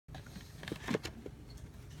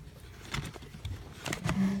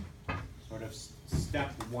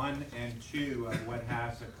step 1 and 2 of what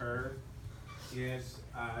has occurred is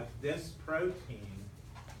this protein,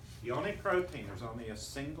 the only protein, there's only a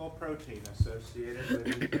single protein associated with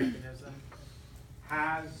this mechanism,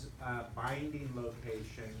 has binding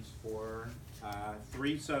locations for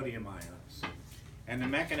 3 sodium ions. And the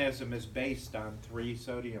mechanism is based on 3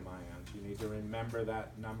 sodium ions. You need to remember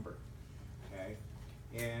that number, okay?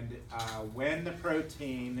 And when the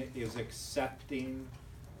protein is accepting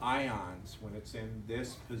ions, when it's in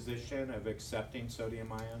this position of accepting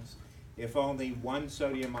sodium ions, if only 1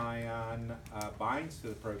 sodium ion binds to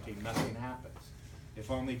the protein, nothing happens. If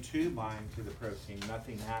only 2 bind to the protein,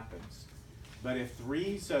 nothing happens. But if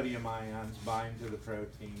 3 sodium ions bind to the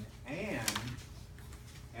protein and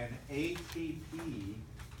an ATP,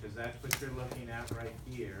 because that's what you're looking at right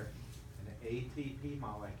here, an ATP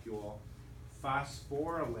molecule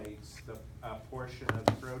phosphorylates the portion of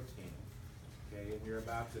the protein. Okay, and you're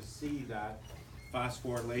about to see that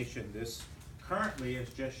phosphorylation. This currently is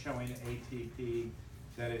just showing ATP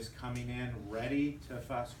that is coming in ready to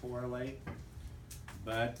phosphorylate,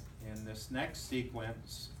 but in this next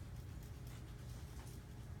sequence,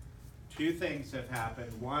 2 things have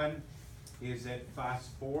happened. One is it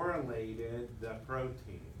phosphorylated the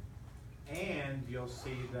protein, and you'll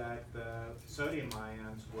see that the sodium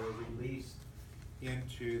ions were released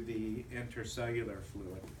into the intercellular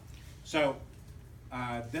fluid. So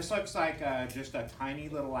this looks like just a tiny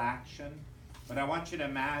little action, but I want you to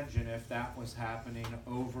imagine if that was happening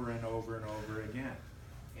over and over and over again.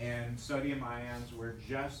 And sodium ions were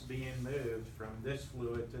just being moved from this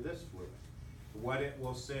fluid to this fluid. What it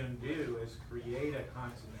will soon do is create a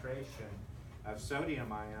concentration of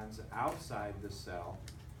sodium ions outside the cell.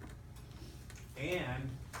 And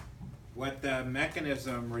what the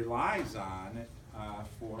mechanism relies on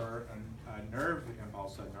for a nerve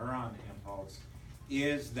impulse, a neuron impulse,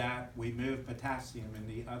 is that we move potassium in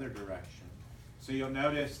the other direction. So you'll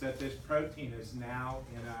notice that this protein is now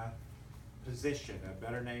in a position, a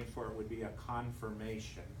better name for it would be a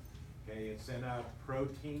conformation. Okay, it's in a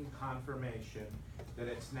protein conformation that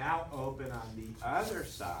it's now open on the other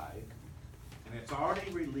side, and it's already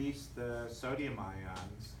released the sodium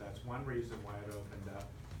ions. That's one reason why it opened up.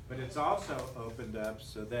 But it's also opened up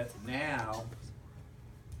so that now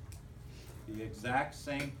the exact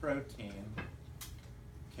same protein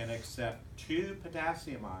can accept 2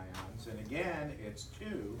 potassium ions, and again, it's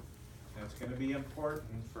 2. That's going to be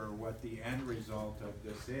important for what the end result of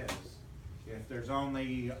this is. If there's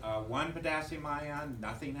only 1 potassium ion,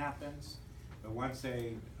 nothing happens. But once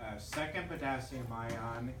a second potassium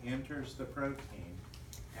ion enters the protein,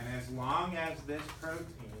 and as long as this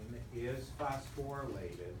protein is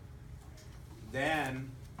phosphorylated, then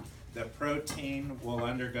the protein will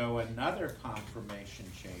undergo another conformation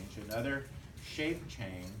change, another shape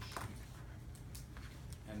change,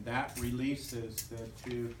 and that releases the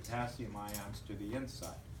 2 potassium ions to the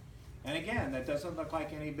inside. And again, that doesn't look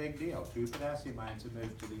like any big deal. 2 potassium ions have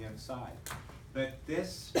moved to the inside. But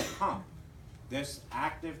this pump, this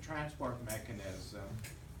active transport mechanism,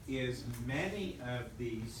 is many of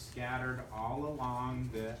these scattered all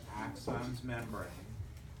along the axon's membrane.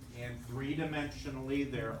 And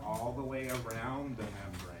 3-dimensionally, they're all the way around the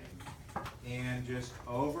membrane. And just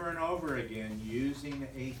over and over again, using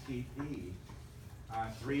ATP,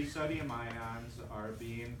 3 sodium ions are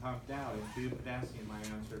being pumped out and 2 potassium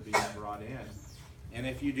ions are being brought in. And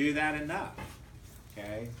if you do that enough,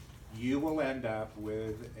 okay, you will end up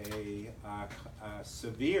with a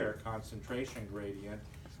severe concentration gradient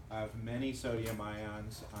of many sodium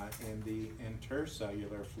ions in the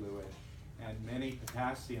intercellular fluid and many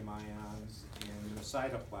potassium ions in the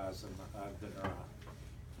cytoplasm of the neuron.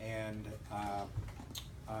 And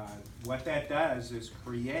what that does is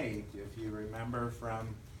create, if you remember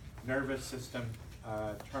from nervous system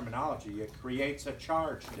terminology, it creates a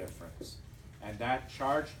charge difference. And that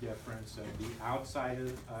charge difference of the outside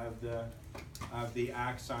of the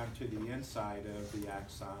axon to the inside of the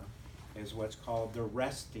axon is what's called the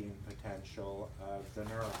resting potential of the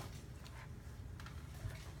neuron.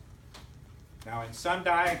 Now in some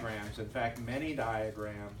diagrams, in fact many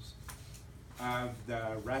diagrams of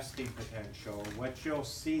the resting potential, what you'll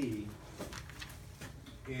see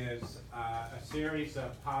is a series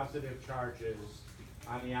of positive charges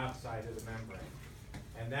on the outside of the membrane.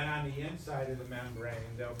 And then on the inside of the membrane,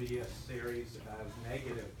 there'll be a series of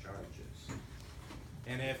negative charges.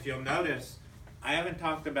 And if you'll notice, I haven't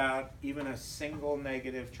talked about even a single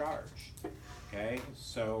negative charge. Okay,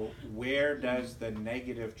 so where does the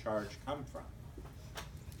negative charge come from?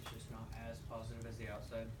 It's just not as positive as the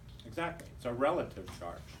outside. Exactly, it's a relative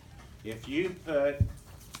charge. If you put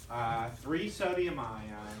 3 sodium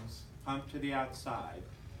ions pump to the outside,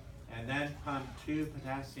 and then pump 2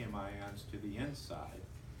 potassium ions to the inside,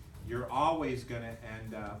 you're always going to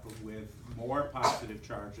end up with more positive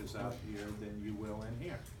charges out here than you will in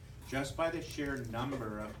here, just by the sheer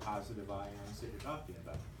number of positive ions that you're talking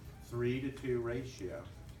about, 3-to-2 ratio.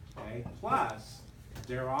 Okay? Plus,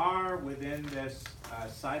 there are within this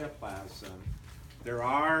cytoplasm, there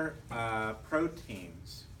are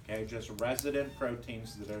proteins, okay, just resident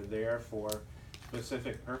proteins that are there for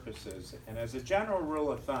specific purposes. And as a general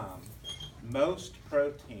rule of thumb, most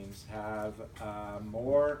proteins have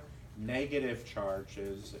more negative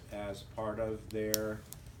charges as part of their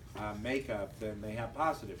makeup than they have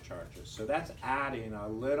positive charges. So that's adding a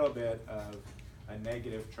little bit of a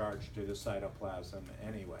negative charge to the cytoplasm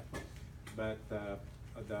anyway. But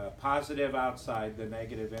the positive outside, the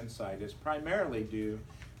negative inside is primarily due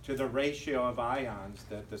to the ratio of ions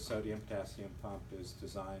that the sodium-potassium pump is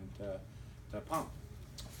designed to pump.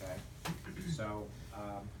 Okay, so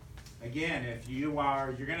again, if you're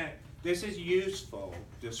gonna, this is useful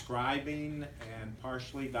describing and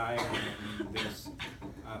partially diagramming this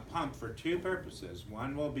pump for 2 purposes.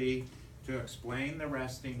 One will be to explain the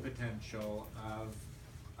resting potential of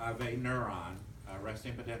a neuron,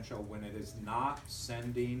 resting potential when it is not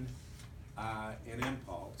sending an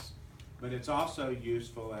impulse. But it's also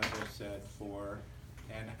useful, as I said, for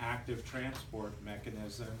an active transport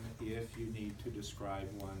mechanism if you need to describe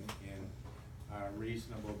one in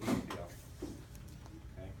reasonable detail.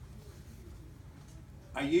 Okay.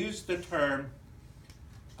 I use the term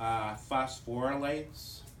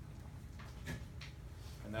phosphorylates,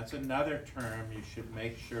 and that's another term you should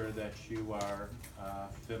make sure that you are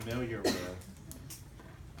familiar with.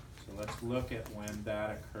 So let's look at when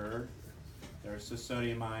that occurred. There's the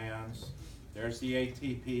sodium ions, there's the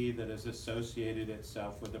ATP that has associated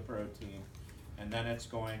itself with the protein, and then it's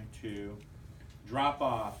going to drop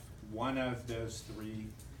off one of those 3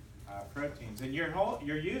 proteins. And you're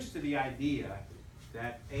used to the idea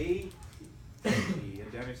that ATP,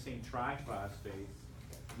 adenosine triphosphate,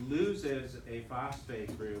 loses a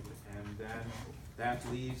phosphate group, and then that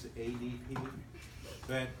leaves ADP.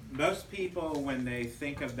 But most people, when they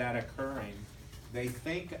think of that occurring, they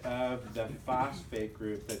think of the phosphate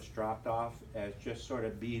group that's dropped off as just sort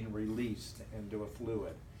of being released into a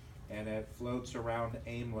fluid, and it floats around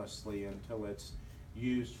aimlessly until it's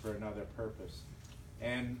used for another purpose.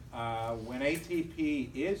 And when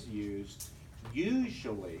ATP is used,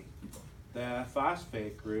 usually the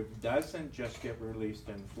phosphate group doesn't just get released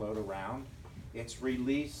and float around, it's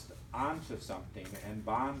released onto something and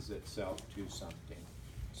bonds itself to something.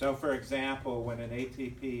 So for example, when an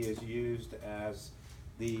ATP is used as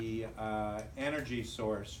the energy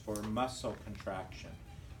source for muscle contraction,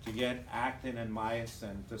 to get actin and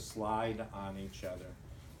myosin to slide on each other.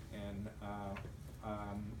 And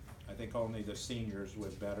I think only the seniors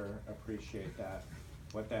would better appreciate that,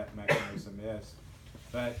 what that mechanism is.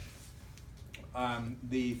 But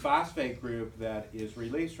the phosphate group that is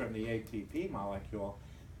released from the ATP molecule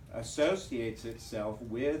associates itself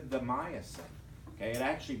with the myosin. Okay, it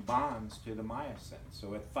actually bonds to the myosin,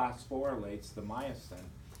 so it phosphorylates the myosin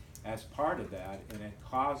as part of that, and it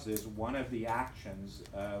causes one of the actions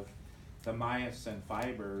of the myosin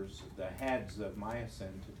fibers, the heads of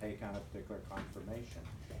myosin, to take on a particular conformation.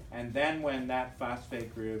 And then when that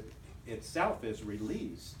phosphate group itself is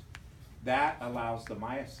released, that allows the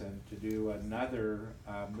myosin to do another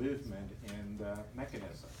movement in the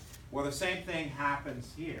mechanism. Well, the same thing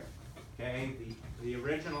happens here. Okay, the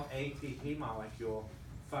original ATP molecule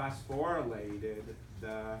phosphorylated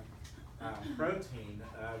the protein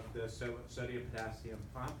of the sodium-potassium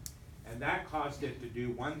pump, and that caused it to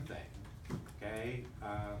do one thing. Okay,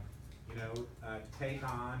 take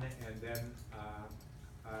on and then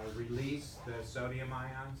release the sodium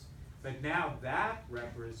ions. But now that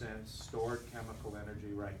represents stored chemical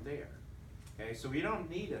energy right there. Okay, so we don't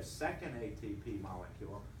need a second ATP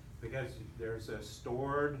molecule because there's a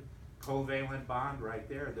stored covalent bond right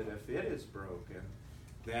there that if it is broken,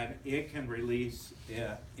 then it can release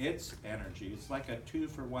its energy. It's like a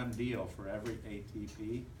 2-for-1 deal for every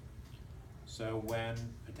ATP. So when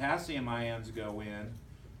potassium ions go in,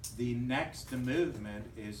 the next movement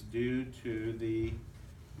is due to the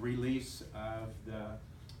release of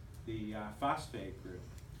the phosphate group.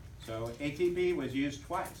 So ATP was used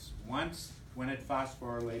twice. Once when it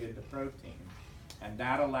phosphorylated the protein, and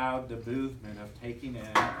that allowed the movement of taking in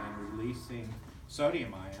and releasing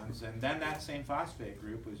sodium ions, and then that same phosphate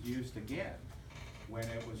group was used again when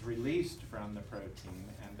it was released from the protein,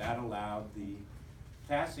 and that allowed the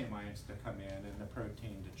potassium ions to come in and the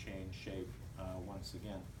protein to change shape once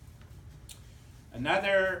again.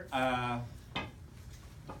 Another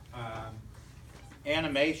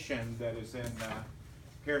animation that is in the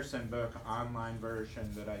Pearson book online version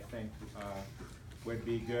that I think would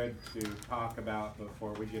be good to talk about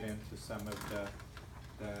before we get into some of the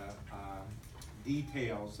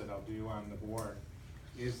details that I'll do on the board,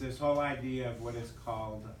 is this whole idea of what is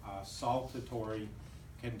called saltatory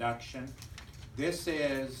conduction. This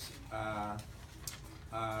is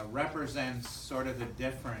represents sort of the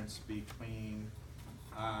difference between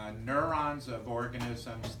neurons of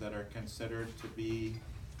organisms that are considered to be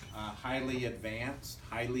highly advanced,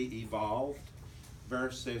 highly evolved,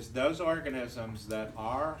 versus those organisms that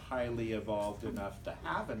are highly evolved enough to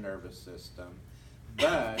have a nervous system,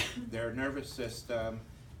 but their nervous system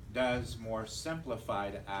does more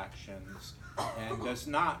simplified actions and does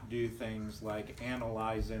not do things like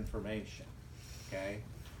analyze information, okay?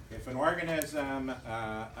 If an organism,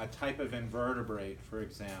 a type of invertebrate, for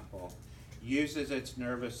example, uses its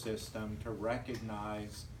nervous system to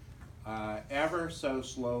recognize ever so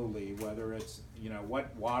slowly whether it's,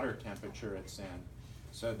 what water temperature it's in,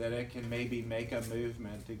 so that it can maybe make a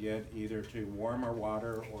movement to get either to warmer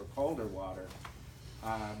water or colder water.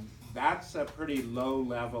 That's a pretty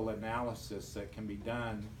low-level analysis that can be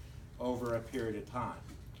done over a period of time.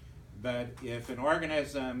 But if an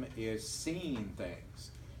organism is seeing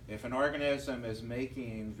things, if an organism is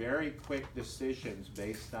making very quick decisions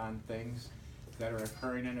based on things that are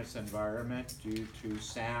occurring in its environment due to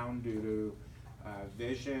sound, due to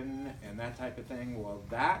vision, and that type of thing, well,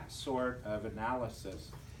 that sort of analysis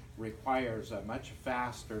requires a much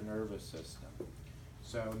faster nervous system.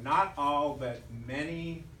 So not all, but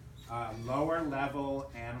many lower level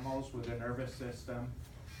animals with a nervous system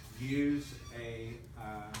use a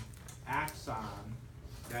axon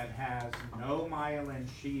that has no myelin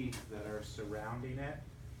sheath that are surrounding it.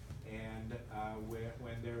 And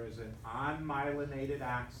when there is an unmyelinated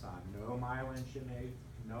axon, no myelin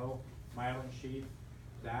sheath,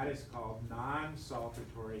 that is called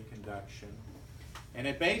non-saltatory conduction. And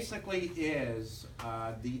it basically is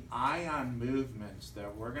the ion movements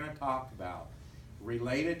that we're going to talk about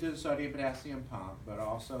related to the sodium-potassium pump, but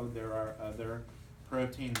also there are other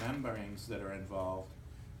protein membranes that are involved.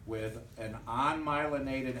 With an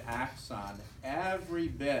unmyelinated axon, every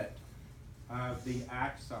bit of the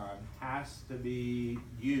axon has to be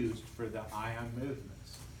used for the ion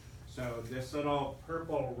movements. So this little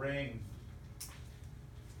purple ring,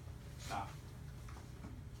 stop.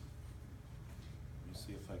 Let me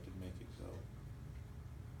see if I can make it go.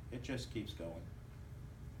 It just keeps going.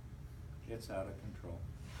 It's out of control.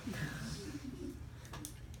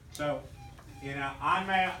 So in an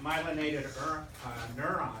unmyelinated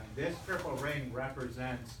neuron, this purple ring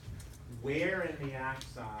represents where in the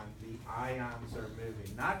axon the ions are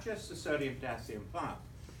moving. Not just the sodium-potassium pump,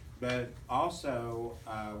 but also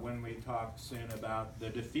when we talk soon about the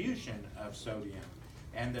diffusion of sodium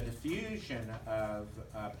and the diffusion of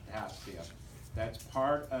potassium. That's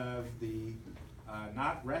part of the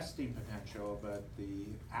not resting potential, but the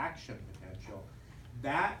action potential.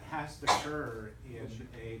 That has to occur in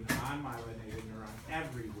a non-myelinated neuron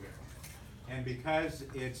everywhere. And because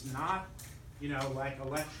it's not, like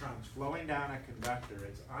electrons flowing down a conductor,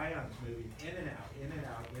 it's ions moving in and out, in and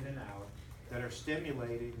out, in and out, that are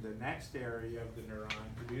stimulating the next area of the neuron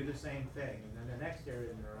to do the same thing, and then the next area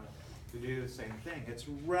of the neuron to do the same thing. It's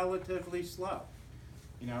relatively slow.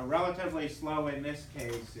 Relatively slow in this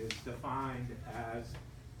case is defined as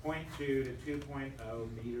 0.2 to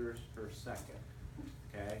 2.0 meters per second.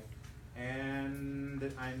 Okay, and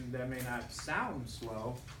that may not sound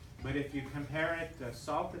slow, but if you compare it to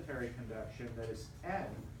saltatory conduction that is 10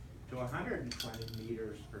 to 120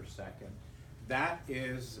 meters per second, that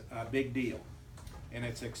is a big deal. And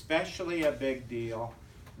it's especially a big deal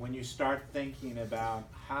when you start thinking about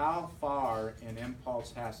how far an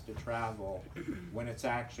impulse has to travel when it's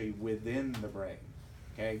actually within the brain.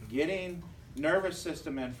 Okay, getting nervous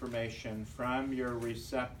system information from your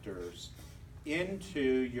receptors into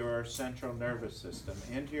your central nervous system,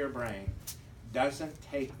 into your brain, doesn't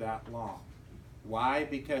take that long. Why?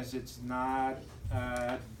 Because it's not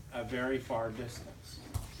a very far distance.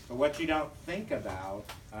 But what you don't think about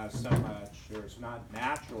so much, or it's not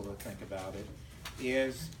natural to think about it,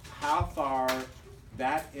 is how far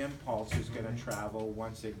that impulse is going to travel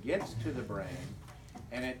once it gets to the brain,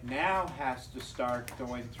 and it now has to start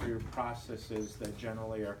going through processes that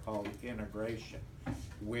generally are called integration,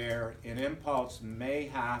 where an impulse may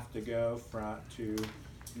have to go to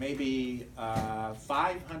maybe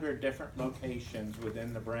 500 different locations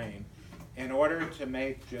within the brain in order to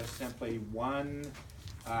make just simply one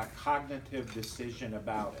cognitive decision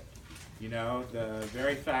about it. The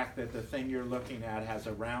very fact that the thing you're looking at has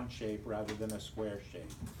a round shape rather than a square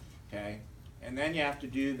shape. okay? And then you have to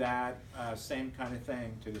do that same kind of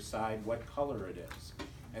thing to decide what color it is.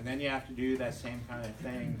 And then you have to do that same kind of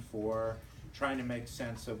thing for trying to make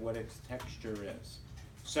sense of what its texture is.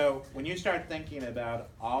 So when you start thinking about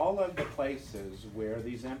all of the places where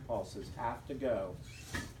these impulses have to go,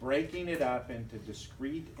 breaking it up into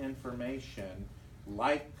discrete information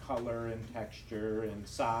like color and texture and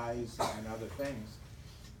size and other things,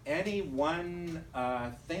 any one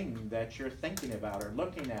thing that you're thinking about or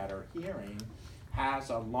looking at or hearing has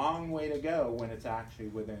a long way to go when it's actually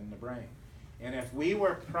within the brain. And if we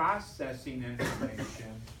were processing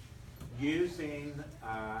information using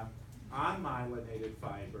unmyelinated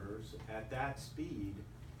fibers at that speed,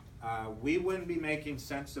 we wouldn't be making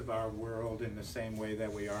sense of our world in the same way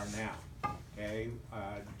that we are now. Okay,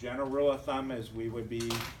 general rule of thumb is we would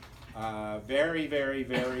be very, very,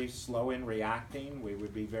 very slow in reacting. We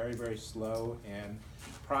would be very, very slow in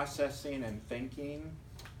processing and thinking.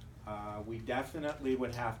 We definitely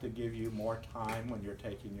would have to give you more time when you're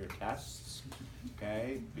taking your tests,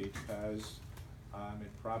 okay, because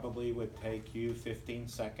it probably would take you 15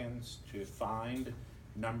 seconds to find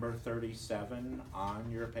number 37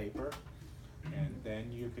 on your paper, and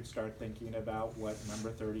then you could start thinking about what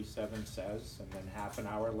number 37 says, and then half an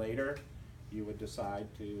hour later you would decide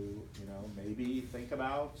to, maybe think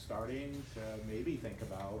about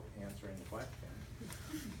answering the question.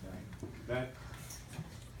 Okay. But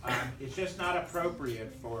it's just not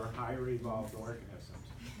appropriate for higher evolved organisms.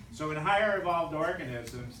 So in higher evolved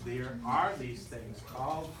organisms, there are these things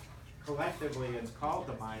called, collectively it's called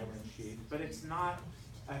the myelin sheath, but it's not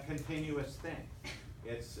a continuous thing.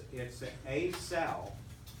 It's a cell.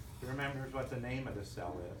 Who remembers what the name of the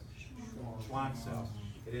cell is? Schwann cell.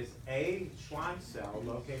 It is a Schwann cell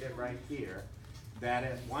located right here that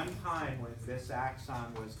at one time when this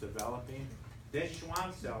axon was developing, this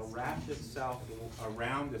Schwann cell wrapped itself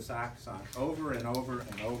around this axon over and over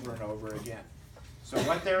and over and over again. So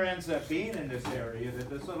what there ends up being in this area that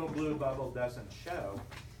this little blue bubble doesn't show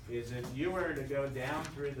is if you were to go down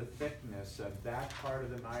through the thickness of that part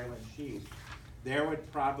of the myelin sheath, there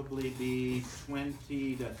would probably be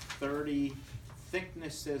 20 to 30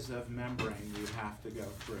 thicknesses of membrane you'd have to go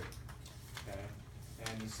through. Okay?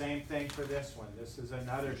 And the same thing for this one. This is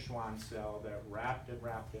another Schwann cell that wrapped and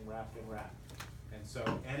wrapped and wrapped and wrapped. And so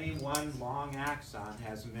any one long axon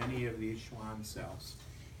has many of these Schwann cells.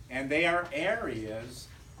 And they are areas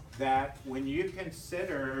that when you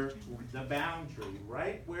consider the boundary,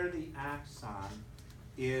 right where the axon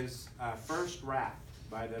is first wrapped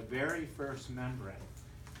by the very first membrane,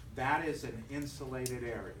 that is an insulated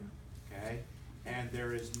area, okay? And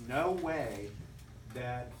there is no way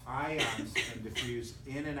that ions can diffuse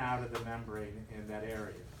in and out of the membrane in that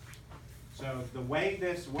area. So the way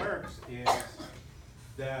this works is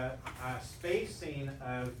the spacing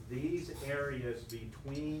of these areas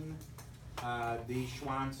between these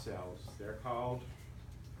Schwann cells, they're called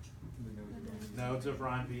nodes of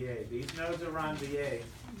Ranvier. These nodes of Ranvier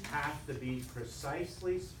have to be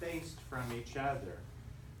precisely spaced from each other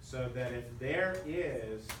so that if there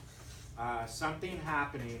is something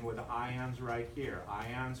happening with ions right here,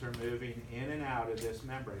 ions are moving in and out of this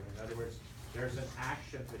membrane. In other words, there's an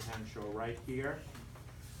action potential right here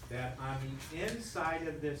that on the inside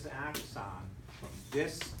of this axon,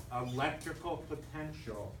 this electrical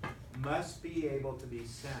potential must be able to be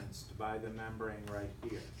sensed by the membrane right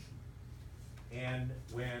here. And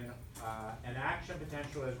when an action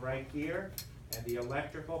potential is right here, and the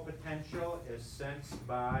electrical potential is sensed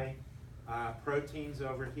by proteins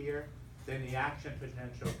over here, then the action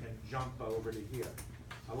potential can jump over to here.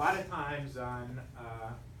 A lot of times on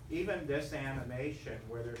even this animation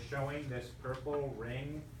where they're showing this purple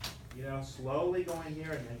ring, slowly going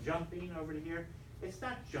here and then jumping over to here, it's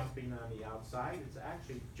not jumping on the outside, it's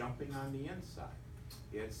actually jumping on the inside.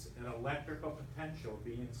 It's an electrical potential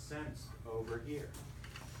being sensed over here.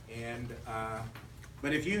 And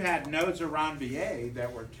but if you had nodes of Ranvier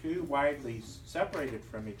that were too widely separated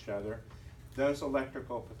from each other, those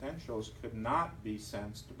electrical potentials could not be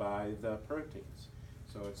sensed by the proteins.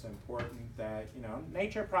 So it's important that,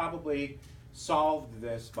 nature probably solved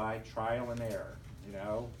this by trial and error.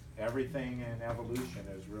 Everything in evolution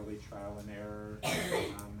is really trial and error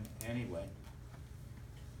anyway.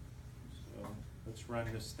 So let's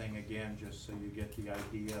run this thing again just so you get the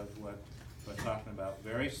idea of what we're talking about.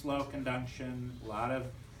 Very slow conduction, a lot of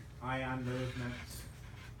ion movements.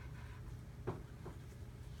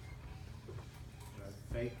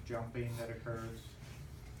 Fake jumping that occurs,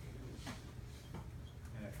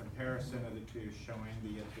 and a comparison of the two showing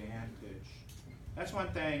the advantage. That's one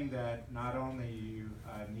thing that not only you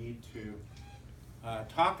need to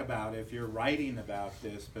talk about if you're writing about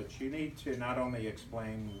this, but you need to not only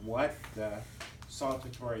explain what the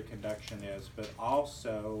saltatory conduction is, but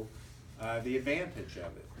also the advantage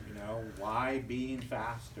of it. You know, why being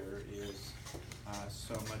faster is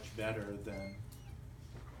so much better than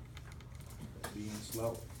being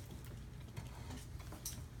slower.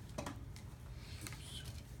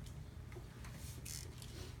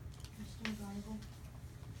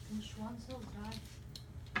 Can swan cells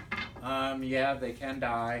die? Yeah, they can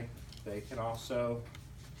die. They can also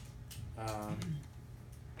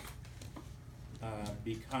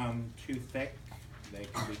become too thick. They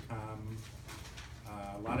can become,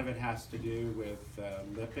 a lot of it has to do with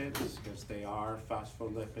lipids, because they are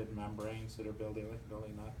phospholipid membranes that are building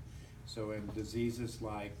up. So in diseases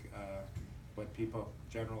like what people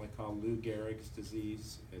generally call Lou Gehrig's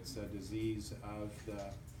disease, it's a disease of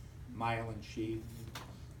the myelin sheath,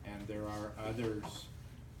 and there are others.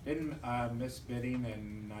 Didn't Miss Bidding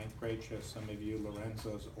in 9th grade show some of you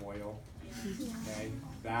Lorenzo's oil? Okay,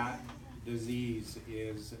 that disease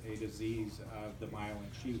is a disease of the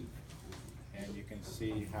myelin sheath, and you can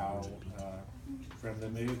see how from the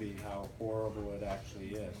movie how horrible it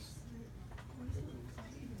actually is.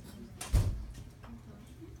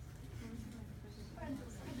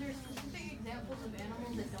 There's specific examples of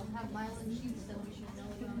animals that don't have myelin sheaths that we should know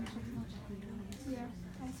about.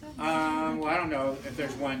 Well, I don't know if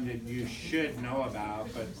there's one that you should know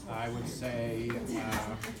about, but I would say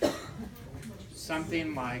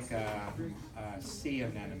something like a sea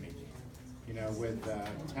anemone, you know, with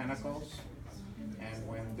tentacles, and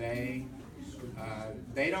when they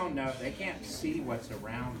don't know, they can't see what's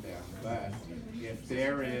around them, but if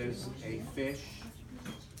there is a fish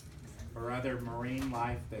or other marine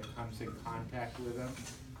life that comes in contact with them,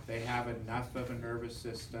 they have enough of a nervous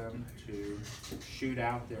system to shoot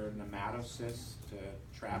out their nematocysts to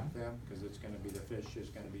trap them, because it's going to be, the fish is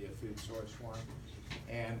going to be a food source for them.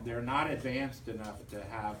 And they're not advanced enough to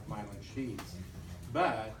have myelin sheaths,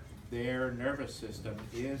 but their nervous system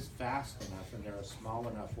is fast enough, and they're a small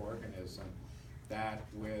enough organism that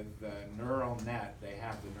with the neural net, they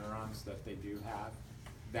have the neurons that they do have.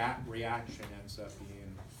 That reaction ends up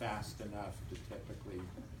being fast enough to typically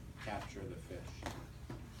capture the fish.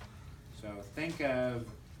 So think of,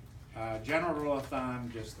 general rule of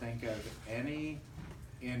thumb, just think of any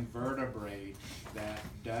invertebrate that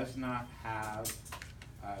does not have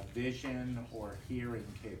vision or hearing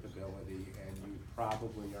capability, and you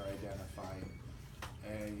probably are identifying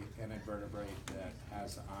an invertebrate that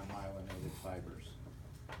has unmyelinated fibers.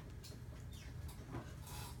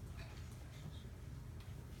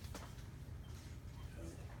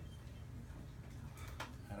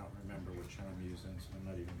 I don't remember which one I'm using, so I'm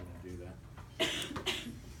not even going to do that.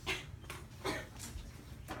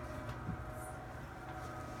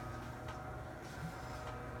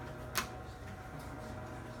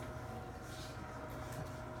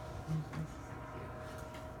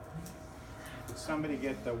 Did somebody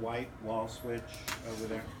get the white wall switch over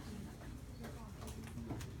there?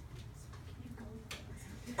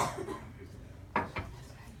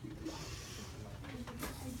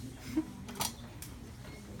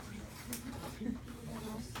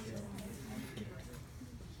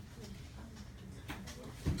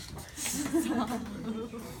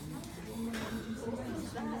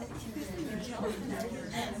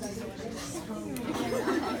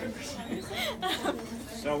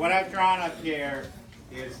 So what I've drawn up here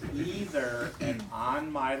is either an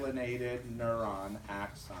unmyelinated neuron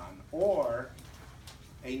axon or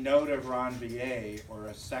a node of Ranvier or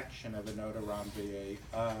a section of a node of Ranvier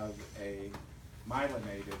of a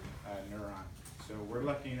myelinated neuron. So we're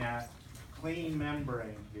looking at clean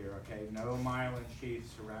membrane here, okay? No myelin sheath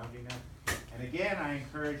surrounding it. And again, I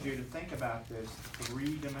encourage you to think about this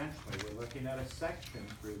three-dimensionally. We're looking at a section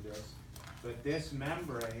through this, but this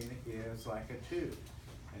membrane is like a tube.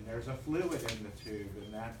 And there's a fluid in the tube,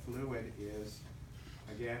 and that fluid is,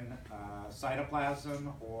 again,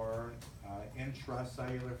 cytoplasm or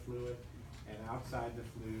intracellular fluid, and outside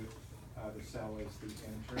the cell is the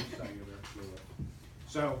intercellular fluid.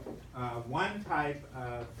 So one type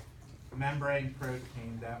of membrane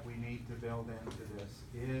protein that we need to build into this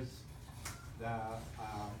is the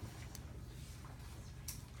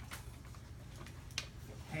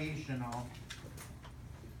occasional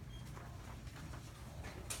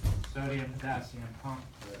sodium-potassium pump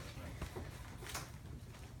protein.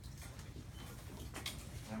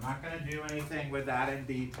 I'm not going to do anything with that in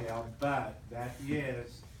detail, but that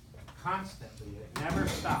is constantly, it never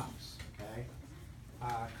stops, okay?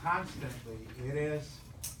 Constantly, it is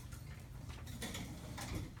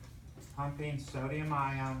pumping sodium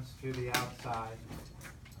ions to the outside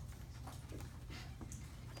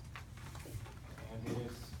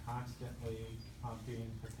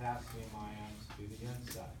potassium ions to the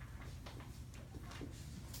inside.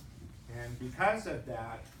 And because of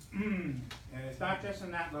that, and it's not just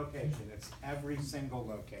in that location, it's every single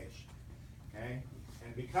location, okay?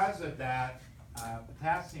 And because of that,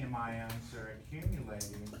 potassium ions are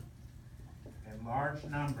accumulating in large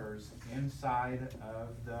numbers inside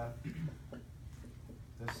of the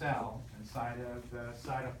cell, inside of the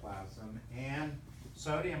cytoplasm, and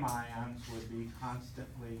sodium ions would be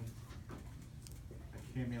constantly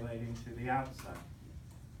accumulating to the outside.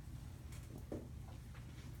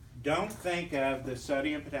 Don't think of the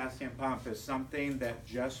sodium-potassium pump as something that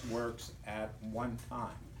just works at one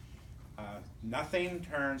time. Nothing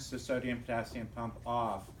turns the sodium-potassium pump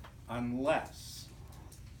off unless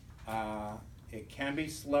it can be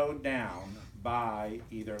slowed down by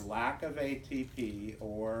either lack of ATP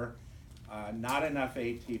or not enough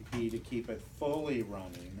ATP to keep it fully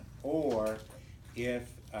running, or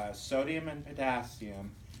if sodium and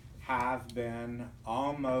potassium have been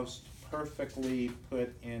almost perfectly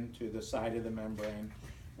put into the side of the membrane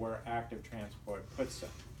where active transport puts them,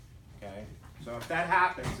 okay? So if that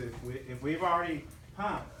happens, if we've already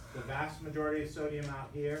pumped the vast majority of sodium out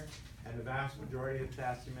here and the vast majority of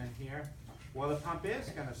potassium in here, well, the pump is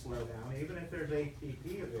going to slow down, even if there's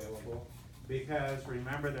ATP available, because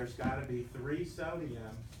remember, there's got to be three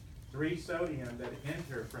sodium that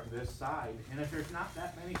enter from this side, and if there's not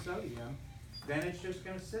that many sodium, then it's just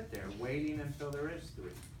going to sit there waiting until there is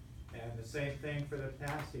 3. And the same thing for the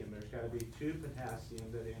potassium. There's got to be 2 potassium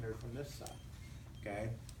that enter from this side, okay?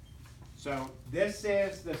 So this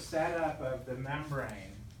is the setup of the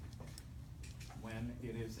membrane when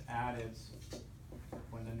it is at its,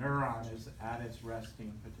 when the neuron is at its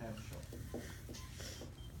resting potential.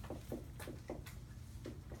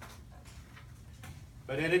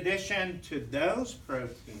 But in addition to those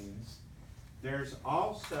proteins, there's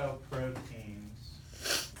also proteins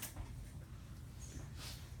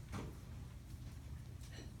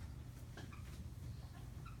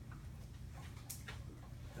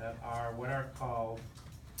that are what are called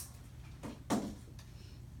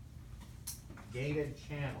gated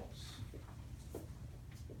channels.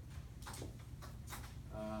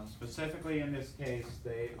 Specifically in this case,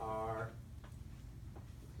 they are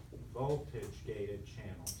voltage gated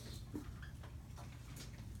channels.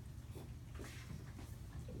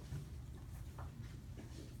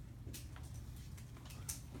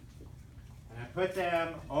 And I put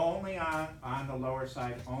them only on the lower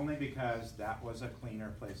side only because that was a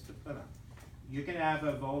cleaner place to put them. You can have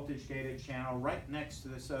a voltage gated channel right next to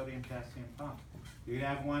the sodium potassium pump. You can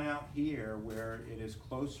have one out here where it is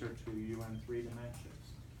closer to you in 3 dimensions.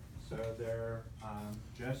 So they're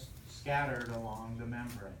just scattered along the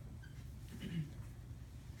membrane.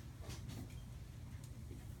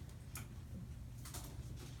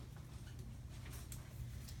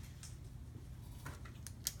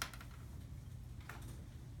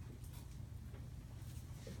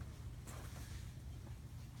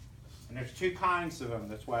 And there's 2 kinds of them.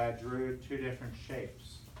 That's why I drew 2 different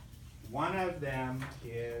shapes. One of them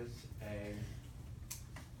is a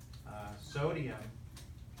sodium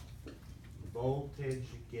voltage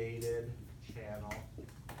gated channel,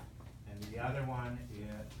 and the other one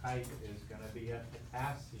type is going to be a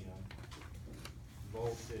potassium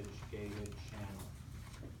voltage gated channel.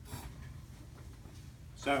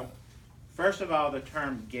 So first of all, the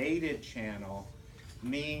term gated channel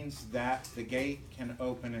means that the gate can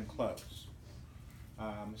open and close.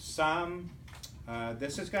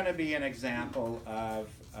 This is going to be an example of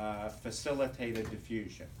facilitated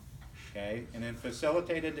diffusion. Okay, and in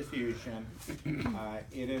facilitated diffusion,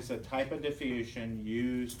 it is a type of diffusion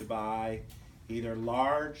used by either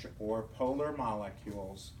large or polar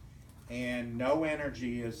molecules, and no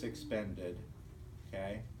energy is expended,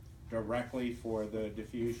 okay, directly for the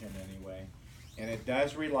diffusion anyway. And it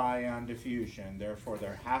does rely on diffusion, therefore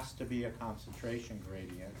there has to be a concentration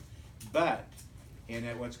gradient. But in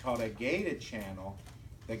what's called a gated channel,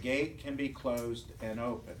 the gate can be closed and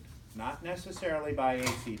opened. Not necessarily by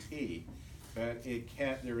ATP, but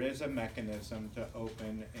there is a mechanism to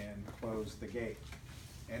open and close the gate.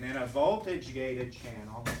 And in a voltage gated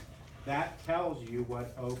channel, that tells you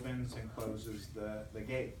what opens and closes the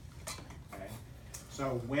gate. Okay?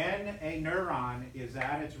 So when a neuron is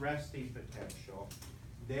at its resting potential,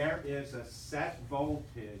 there is a set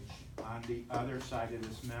voltage on the other side of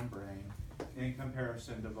this membrane in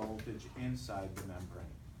comparison to voltage inside the membrane.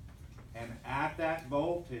 And at that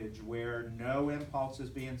voltage where no impulse is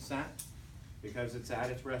being sent, because it's at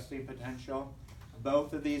its resting potential,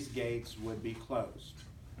 both of these gates would be closed.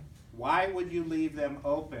 Why would you leave them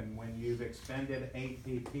open when you've expended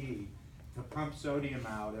ATP to pump sodium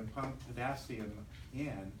out and pump potassium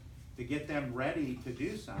in to get them ready to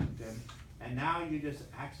do something, and now you just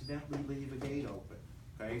accidentally leave a gate open,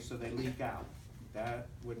 okay, so they leak out. That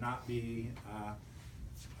would not be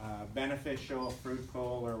beneficial,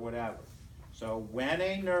 fruitful, or whatever. So when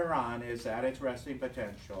a neuron is at its resting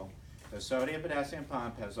potential, the sodium-potassium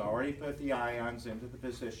pump has already put the ions into the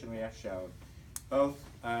position we have shown. Both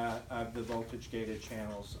of the voltage-gated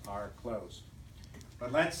channels are closed.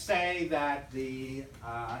 But let's say that the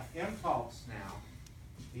impulse now,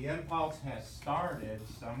 the impulse has started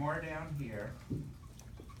somewhere down here,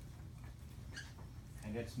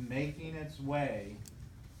 and it's making its way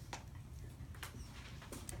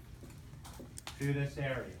to this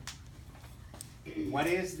area. What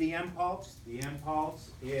is the impulse? The impulse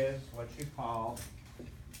is what you call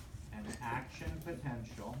an action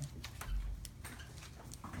potential.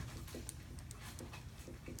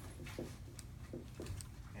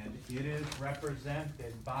 And it is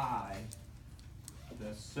represented by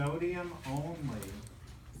the sodium-only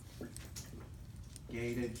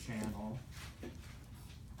gated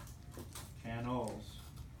channels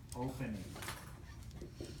opening.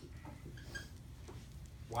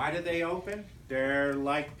 Why do they open? They're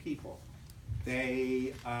like people.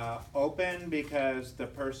 They open because the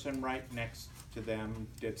person right next to them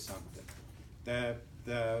did something. The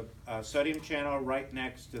sodium channel right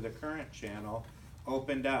next to the current channel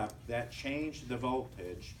opened up. That changed the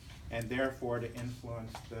voltage, and therefore to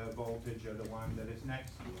influence the voltage of the one that is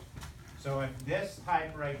next to it. So if this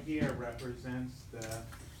type right here represents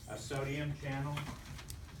a sodium channel,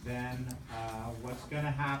 then what's going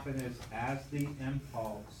to happen is as the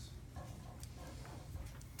impulse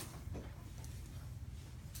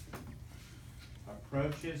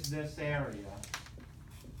approaches this area,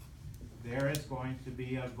 there is going to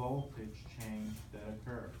be a voltage change that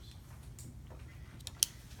occurs.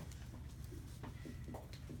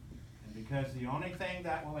 And because the only thing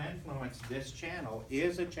that will influence this channel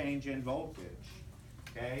is a change in voltage,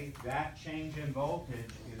 okay, that change in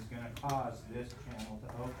voltage is going to cause this channel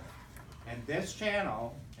to open. And this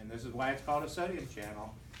channel, and this is why it's called a sodium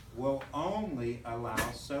channel, will only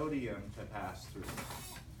allow sodium to pass through.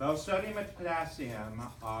 Both sodium and potassium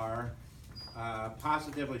are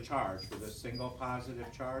positively charged with a single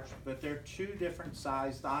positive charge, but they're two different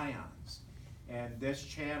sized ions. And this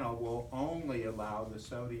channel will only allow the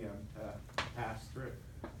sodium to pass through.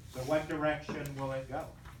 So what direction will it go?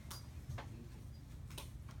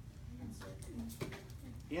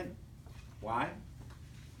 In. Why?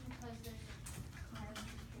 Because there's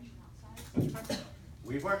carbon outside.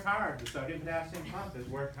 We've worked hard. The sodium potassium pump has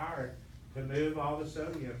worked hard to move all the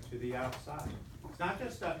sodium to the outside. It's not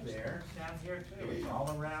just up there, it's down here too. It's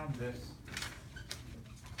all around this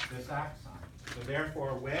axon. So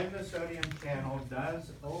therefore, when the sodium channel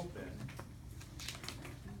does open,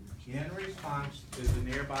 in response to the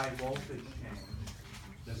nearby voltage change,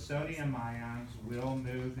 the sodium ions will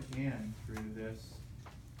move in through this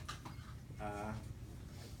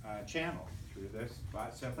channel, through this,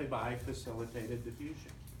 simply by facilitated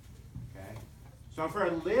diffusion. Okay? So for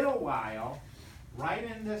a little while, right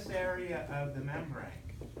in this area of the membrane,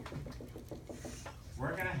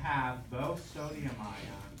 we're going to have both sodium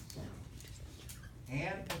ions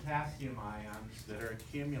and potassium ions that are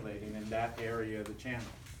accumulating in that area of the channel.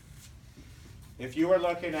 If you were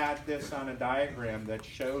looking at this on a diagram that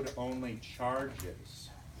showed only charges,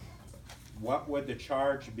 what would the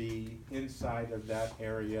charge be inside of that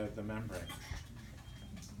area of the membrane?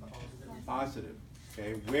 Positive.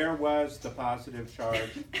 Okay, where was the positive charge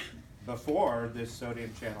before this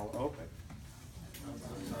sodium channel opened?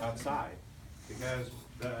 Outside. Because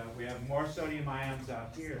we have more sodium ions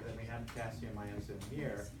out here than we have potassium ions in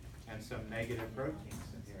here, and some negative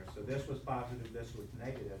proteins in here. So this was positive, this was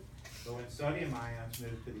negative. But when sodium ions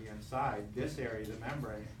move to the inside, this area of the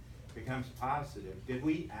membrane becomes positive. Did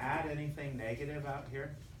we add anything negative out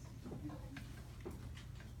here?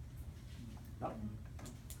 No.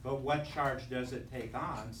 But what charge does it take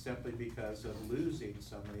on simply because of losing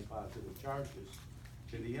so many positive charges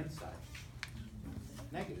to the inside?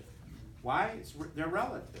 Negative. Why? They're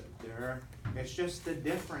relative. It's just the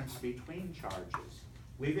difference between charges.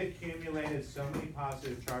 We've accumulated so many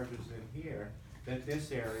positive charges in here that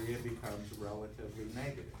this area becomes relatively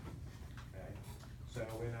negative. Okay? So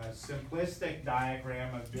in a simplistic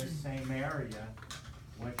diagram of this same area,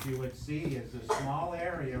 what you would see is a small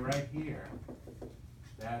area right here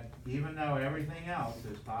that even though everything else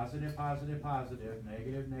is positive, positive, positive,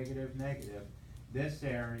 negative, negative, negative, this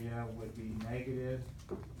area would be negative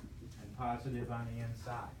and positive on the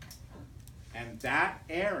inside. And that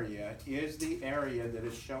area is the area that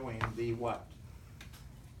is showing the what?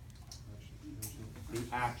 the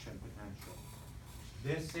action potential.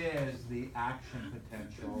 This is the action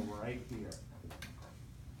potential right here.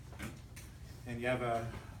 And you have a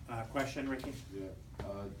question, Ricky? Yeah.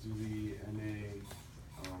 Do the Na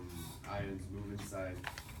ions move inside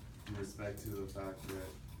in respect to the fact that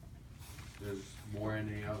there's more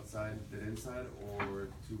Na outside than inside, or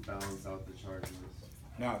to balance out the charges?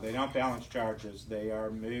 No, they don't balance charges. They are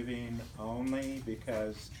moving only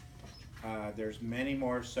because there's many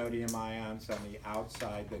more sodium ions on the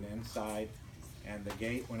outside than inside, and the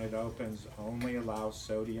gate, when it opens, only allows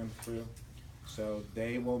sodium through. So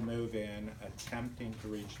they will move in, attempting to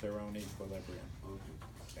reach their own equilibrium.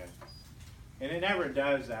 Okay. And it never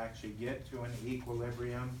does actually get to an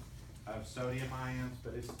equilibrium of sodium ions,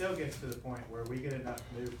 but it still gets to the point where we get enough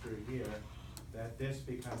move through here that this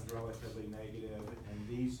becomes relatively negative, and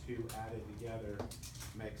these two added together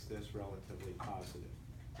makes this relatively positive.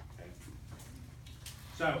 Okay.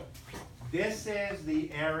 So this is the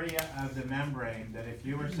area of the membrane that if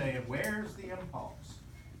you were saying, where's the impulse?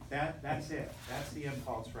 That's it. That's the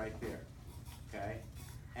impulse right there. Okay?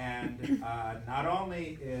 And not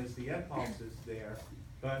only is the impulse is there,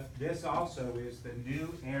 but this also is the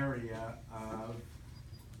new area of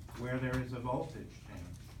where there is a voltage change.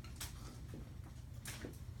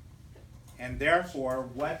 And therefore,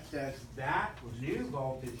 what does that new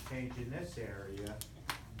voltage change in this area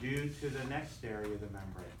do to the next area of the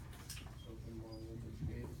membrane?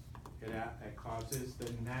 It causes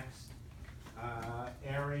the next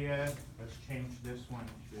area. Let's change this one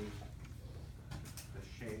to the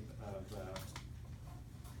shape of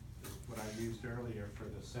what I used earlier for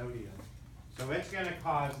the sodium. So it's going to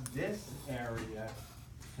cause this area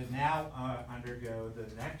to now undergo the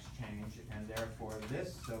next change, and therefore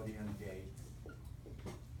this sodium gate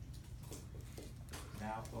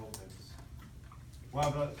now opens.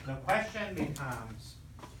 Well, the question becomes,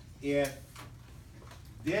 if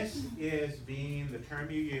this is being, the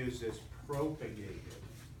term you use is propagated.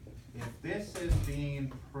 If this is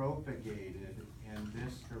being propagated in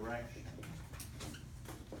this direction,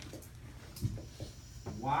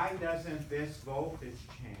 why doesn't this voltage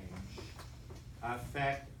change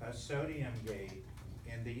affect a sodium gate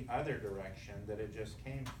in the other direction that it just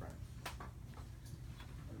came from?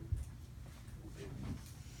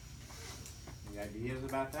 Any ideas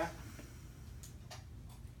about that?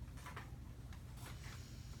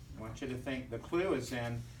 I want you to think, the clue is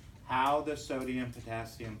in how the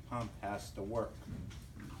sodium-potassium pump has to work.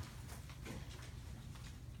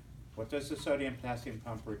 What does the sodium-potassium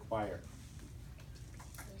pump require?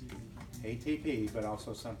 ATP, but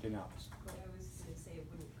also something else. But I was going to say it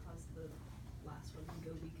wouldn't cause the last one to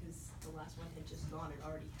go because the last one had just gone. It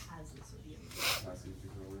already has the sodium. Potassium to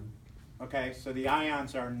go in. Okay, so the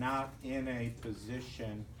ions are not in a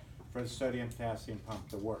position for the sodium-potassium pump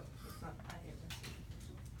to work. It's not ion.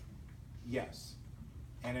 Yes.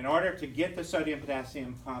 And in order to get the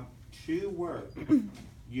sodium-potassium pump to work,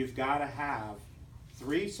 you've got to have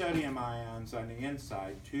 3 sodium ions on the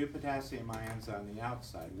inside, 2 potassium ions on the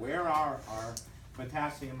outside. Where are our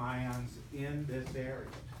potassium ions in this area?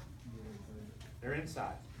 They're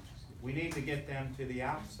inside. We need to get them to the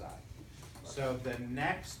outside. So the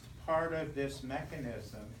next part of this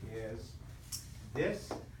mechanism is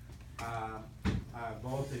this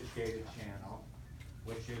voltage gated channel,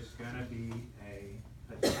 which is going to be a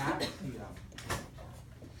potassium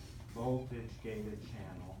voltage gated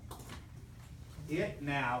channel. It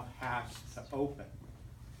now has to open.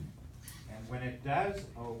 And when it does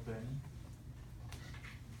open,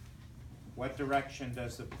 what direction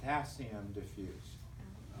does the potassium diffuse?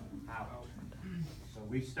 Out. So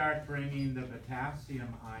we start bringing the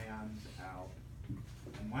potassium ions out.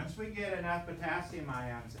 And once we get enough potassium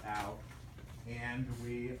ions out, and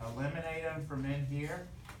we eliminate them from in here,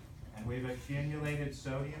 and we've accumulated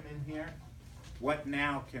sodium in here, what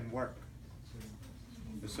now can work?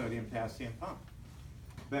 The sodium-potassium pump.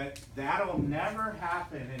 But that'll never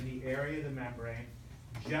happen in the area of the membrane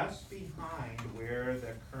just behind where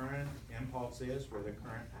the current impulse is, where the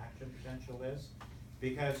current action potential is,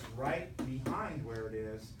 because right behind where it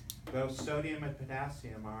is, both sodium and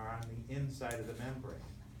potassium are on the inside of the membrane.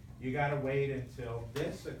 You gotta wait until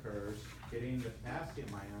this occurs, getting the potassium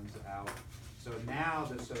ions out, so now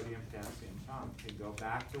the sodium-potassium pump can go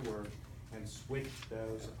back to work and switch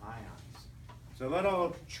those ions. It's a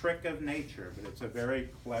little trick of nature, but it's a very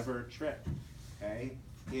clever trick, okay?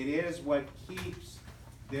 It is what keeps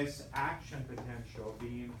this action potential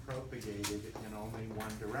being propagated in only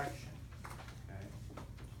one direction, okay?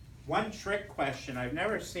 One trick question, I've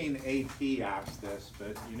never seen AP ask this,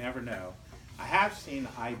 but you never know. I have seen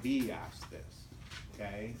IB ask this,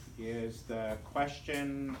 okay? Is the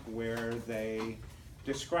question where they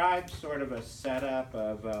describe sort of a setup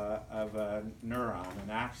of a neuron, an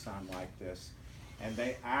axon like this, and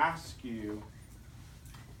they ask you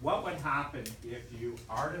what would happen if you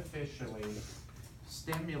artificially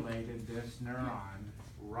stimulated this neuron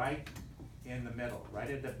right in the middle, right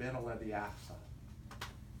in the middle of the axon.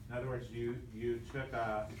 In other words, you took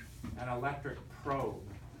an electric probe,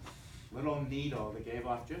 little needle that gave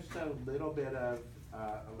off just a little bit of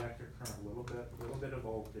electric current, a little bit of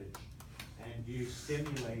voltage, and you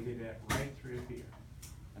stimulated it right through here.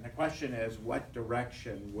 And the question is, what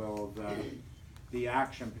direction will the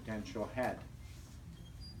action potential head?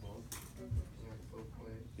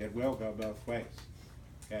 It will go both ways,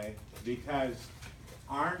 okay? Because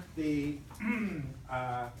aren't the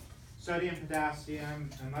sodium, potassium,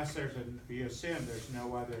 unless you assume there's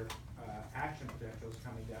no other action potentials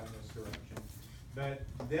coming down this direction, but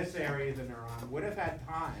this area of the neuron would have had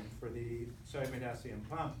time for the sodium potassium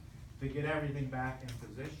pump to get everything back in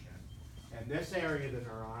position. And this area of the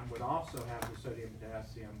neuron would also have the sodium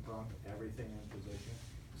potassium pump, everything in position.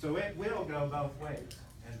 So it will go both ways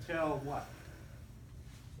until what?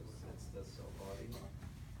 It's the cell body.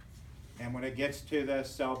 And when it gets to the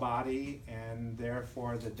cell body and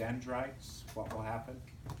therefore the dendrites, what will happen?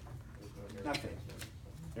 Nothing.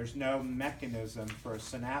 There's no mechanism for a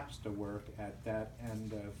synapse to work at that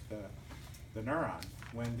end of the neuron.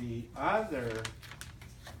 When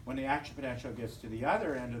the action potential gets to the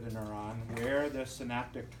other end of the neuron, where the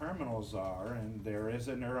synaptic terminals are, and there is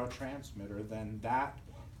a neurotransmitter, then that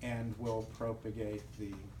end will propagate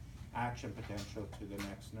the action potential to the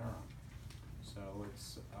next neuron. So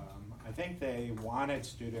it's, I think they wanted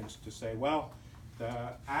students to say, well,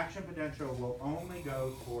 the action potential will only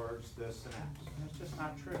go towards the synapse. That's just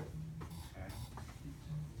not true. Okay.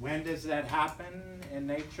 When does that happen in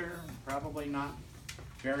nature? Probably not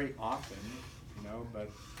very often, but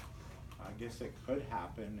I guess it could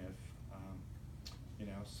happen if,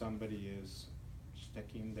 somebody is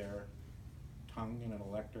sticking their tongue in an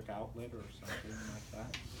electric outlet or something like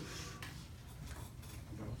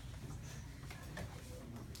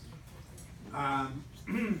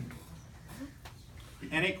that.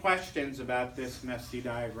 Any questions about this messy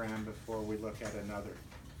diagram before we look at another?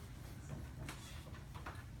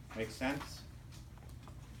 Make sense?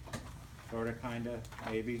 Sorta, kinda,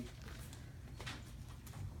 maybe?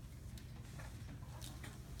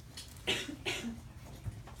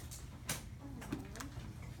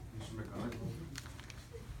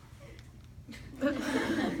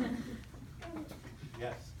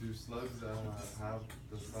 Yes. Do slugs have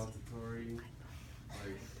the saltatory,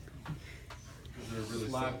 like, because they're really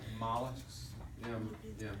Slug slow? mollusks?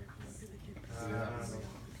 Yeah.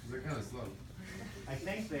 They're kind of slow. I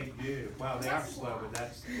think they do. Well, they are slow, but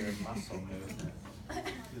that's their muscle movement.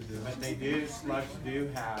 But they do, slugs do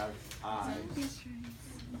have eyes.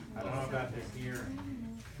 I don't know about their hearing.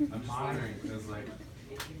 I'm just wondering, because like,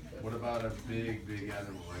 what about a big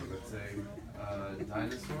animal, like let's say a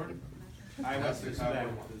dinosaur? I would Has to suspect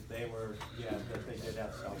cover- that they were, that they did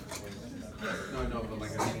have self-avoidance. No, but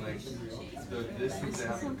like I mean, like the distance they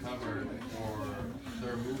have to cover for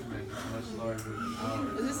their movement is much larger than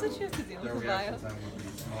ours. Is this what you have to deal Their with, reaction Bio? time would be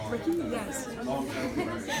smaller. Yes.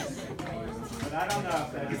 But I don't know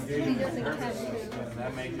if that's due to the nervous system.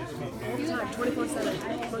 That may just be due to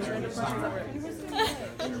 24/7. Most random questions ever.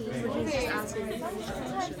 Ricky's just asking me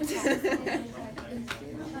questions.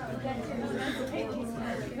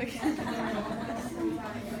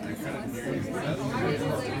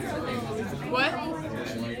 What? I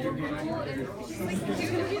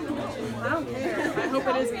don't care. I hope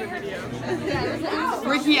it is in the video.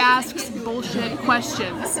 Ricky asks bullshit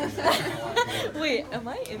questions. Wait, am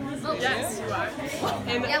I in this video? Yes, you are.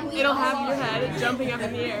 And it'll have your head jumping up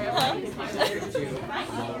in the air.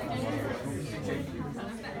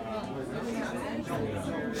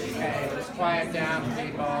 Okay, let's quiet down,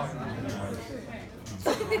 people.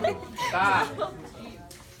 Stop.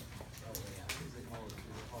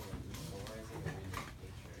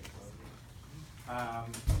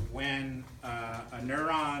 When a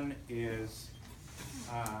neuron is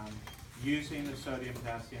using the sodium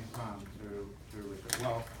potassium pump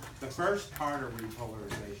well, the first part of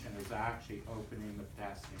repolarization is actually opening the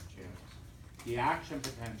potassium channels. The action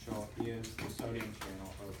potential is the sodium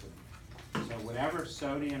channel opening. So whatever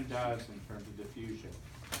sodium does in terms of diffusion,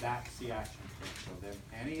 that's the action potential. Then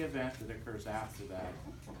any event that occurs after that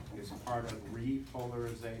is part of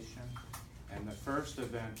repolarization. And the first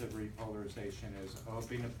event of repolarization is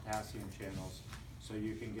opening the potassium channels so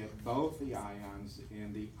you can get both the ions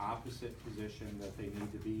in the opposite position that they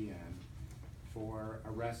need to be in for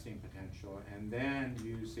a resting potential, and then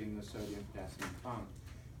using the sodium potassium pump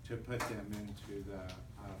to put them into the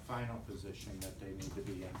final position that they need to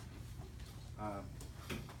be in.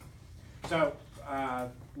 So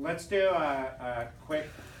let's do a quick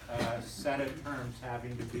set of terms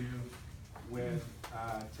having to do with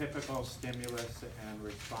typical stimulus and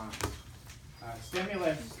response.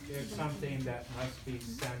 Stimulus is something that must be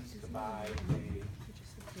sensed by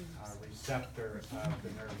a receptor of the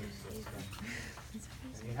nervous system.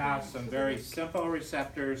 And you have some very simple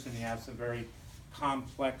receptors and you have some very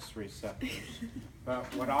complex receptors. But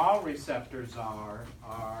what all receptors are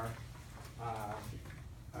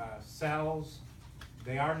cells,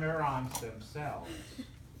 they are neurons themselves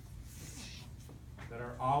that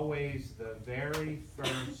are always the very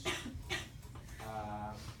first,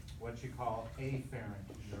 what you call afferent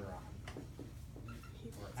neuron,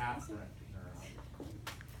 or afferent neuron.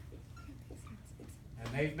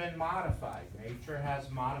 And they've been modified. Nature has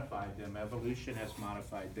modified them, evolution has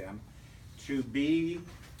modified them to be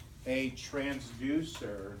a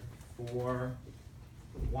transducer for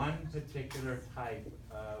one particular type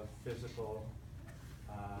of physical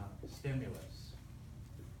stimulus.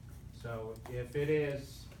 So if it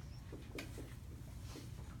is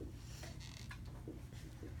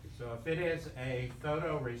a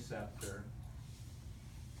photoreceptor,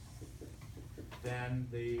 then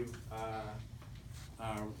the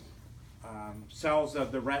cells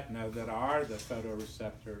of the retina that are the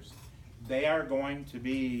photoreceptors, they are going to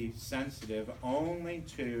be sensitive only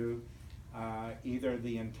to either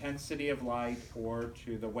the intensity of light or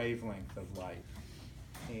to the wavelength of light.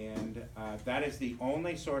 And that is the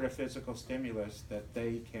only sort of physical stimulus that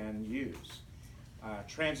they can use.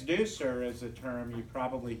 Transducer is a term you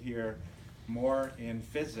probably hear more in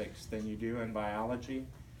physics than you do in biology,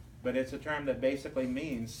 but it's a term that basically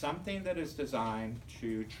means something that is designed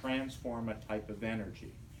to transform a type of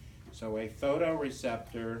energy. So a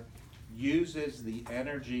photoreceptor uses the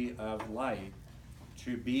energy of light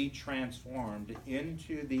to be transformed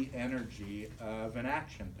into the energy of an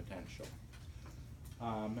action potential.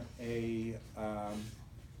 A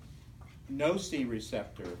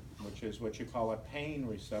nociceptor, which is what you call a pain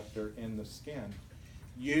receptor in the skin,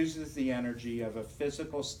 uses the energy of a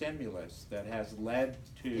physical stimulus that has led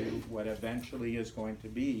to what eventually is going to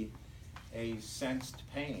be a sensed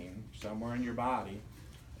pain somewhere in your body,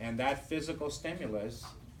 and that physical stimulus,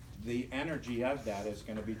 the energy of that is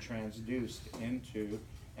going to be transduced into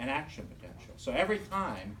an action potential. So every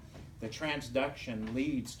time the transduction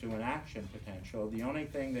leads to an action potential, the only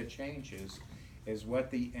thing that changes is what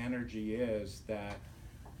the energy is that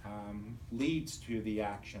leads to the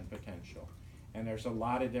action potential. And there's a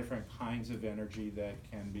lot of different kinds of energy that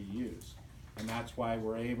can be used. And that's why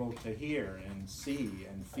we're able to hear and see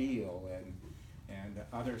and feel and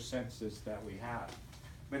other senses that we have.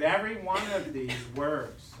 But every one of these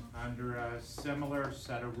works under a similar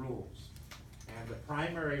set of rules. And the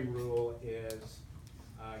primary rule is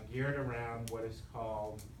geared around what is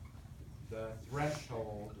called the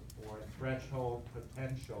threshold or threshold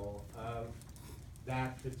potential of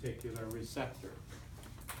that particular receptor.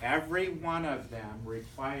 Every one of them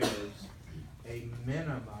requires a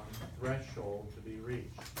minimum threshold to be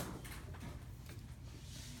reached,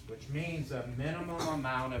 which means a minimum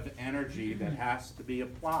amount of energy that has to be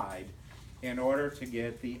applied in order to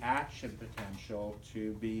get the action potential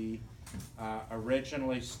to be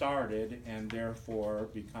originally started and therefore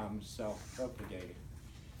become self-propagating.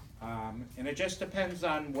 And it just depends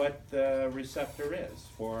on what the receptor is.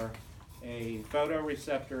 For a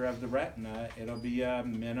photoreceptor of the retina, it'll be a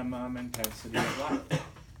minimum intensity of light.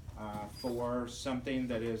 For something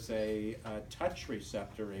that is a touch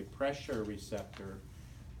receptor, a pressure receptor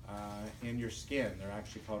in your skin, they're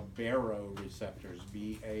actually called baroreceptors,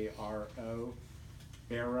 B-A-R-O,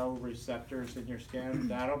 baroreceptors in your skin.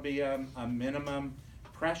 That'll be a minimum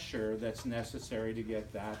pressure that's necessary to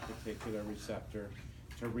get that particular receptor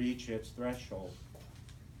to reach its threshold.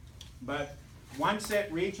 But once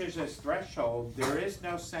it reaches its threshold, there is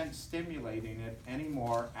no sense stimulating it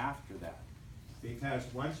anymore after that. Because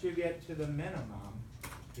once you get to the minimum,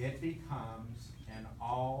 it becomes an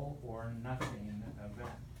all or nothing event.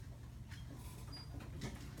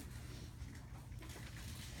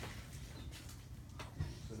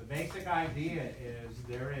 So the basic idea is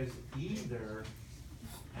there is either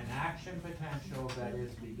an action potential that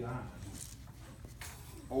is begun,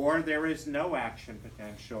 or there is no action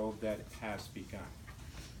potential that has begun.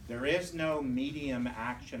 There is no medium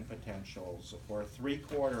action potentials or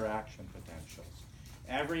three-quarter action potentials.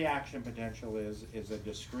 Every action potential is a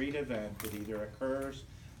discrete event that either occurs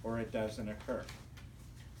or it doesn't occur.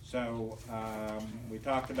 So we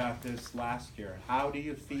talked about this last year. How do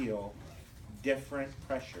you feel different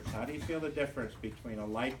pressures. How do you feel the difference between a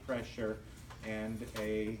light pressure and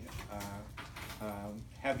a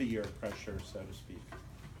heavier pressure, so to speak?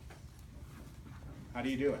 How do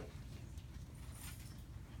you do it?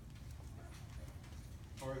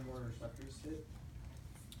 Or more receptors hit.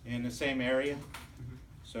 In the same area?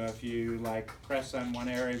 So if you like press on one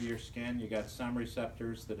area of your skin, you got some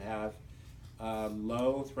receptors that have a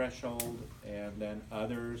low threshold, and then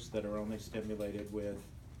others that are only stimulated with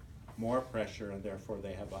more pressure, and therefore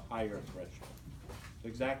they have a higher threshold. That's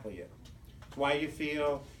exactly it. It's why you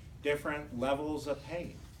feel different levels of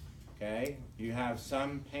pain. Okay? You have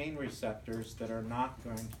some pain receptors that are not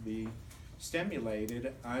going to be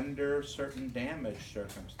stimulated under certain damage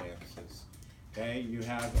circumstances. Okay? You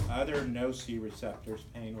have other nociceptors,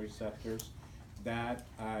 pain receptors, that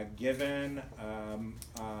given,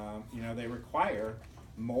 they require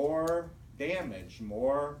more damage,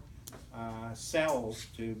 more cells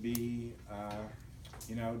to be,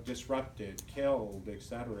 disrupted, killed,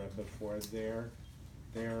 etc., before their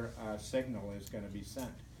signal is going to be sent.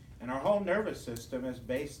 And our whole nervous system is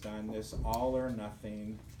based on this all or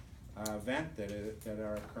nothing event that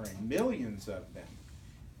are occurring, millions of them.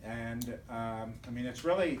 And it's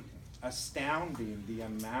really astounding the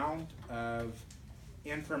amount of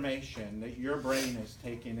information that your brain is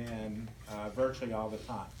taking in virtually all the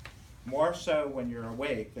time. More so when you're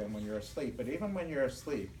awake than when you're asleep. But even when you're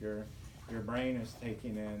asleep, your brain is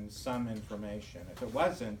taking in some information. If it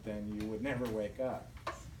wasn't, then you would never wake up.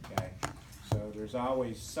 Okay? So there's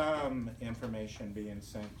always some information being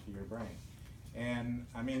sent to your brain. And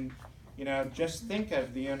just think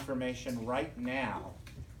of the information right now,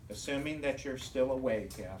 assuming that you're still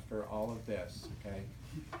awake after all of this, okay?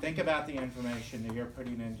 Think about the information that you're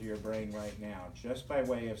putting into your brain right now, just by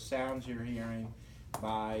way of sounds you're hearing,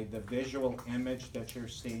 by the visual image that you're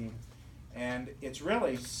seeing. And it's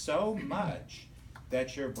really so much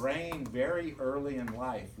that your brain very early in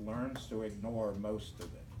life learns to ignore most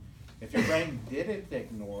of it. If your brain didn't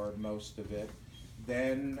ignore most of it,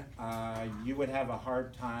 then you would have a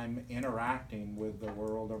hard time interacting with the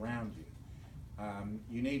world around you.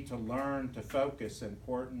 You need to learn to focus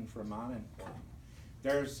important from unimportant.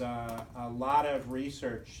 There's a lot of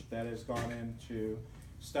research that has gone into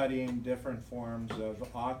studying different forms of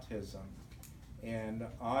autism. And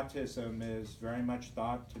autism is very much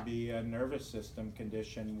thought to be a nervous system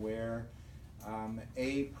condition where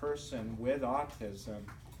a person with autism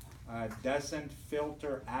doesn't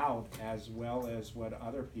filter out as well as what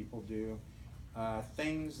other people do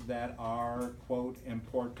things that are, quote,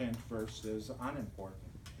 important versus unimportant.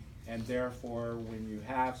 And therefore, when you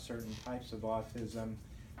have certain types of autism,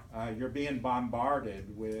 you're being bombarded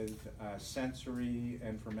with sensory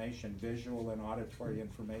information, visual and auditory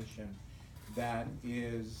information that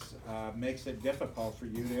makes it difficult for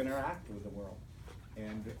you to interact with the world.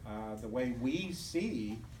 And the way we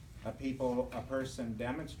see a person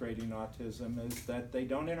demonstrating autism is that they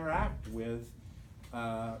don't interact with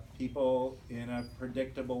people in a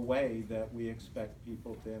predictable way that we expect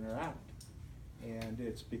people to interact. And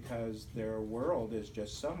it's because their world is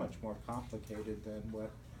just so much more complicated than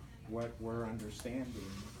what we're understanding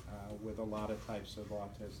with a lot of types of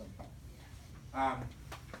autism.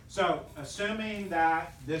 So assuming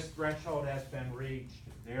that this threshold has been reached,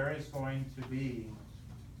 there is going to be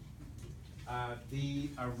the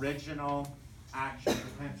original action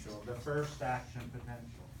potential, the first action potential.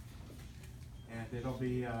 And it'll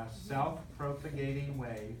be a self-propagating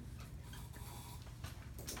wave.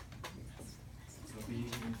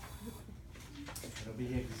 It'll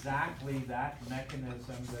be exactly that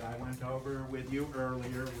mechanism that I went over with you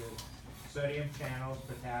earlier with sodium channels,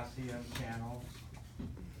 potassium channels.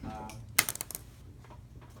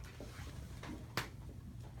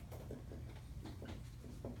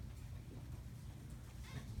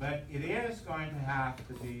 But it is going to have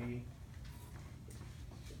to be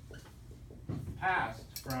passed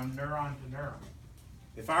from neuron to neuron.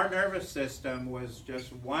 If our nervous system was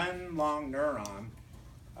just one long neuron,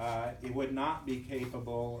 it would not be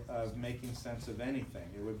capable of making sense of anything.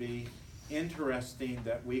 It would be interesting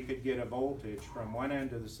that we could get a voltage from one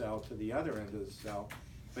end of the cell to the other end of the cell,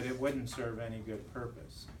 but it wouldn't serve any good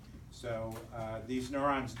purpose. So these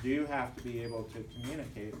neurons do have to be able to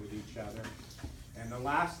communicate with each other. And the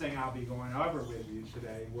last thing I'll be going over with you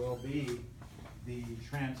today will be the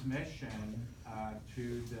transmission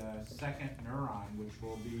to the second neuron, which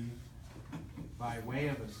will be by way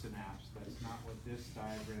of a synapse. That's not what this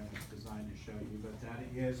diagram is designed to show you, but that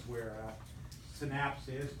is where a synapse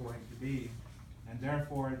is going to be. And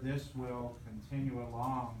therefore, this will continue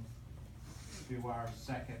along to our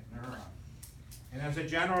second neuron. And as a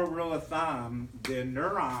general rule of thumb, the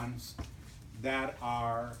neurons that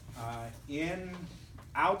are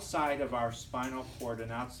outside of our spinal cord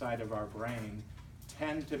and outside of our brain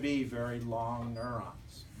tend to be very long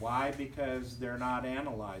neurons. Why? Because they're not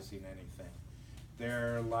analyzing anything.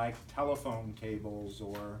 They're like telephone cables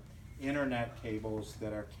or internet cables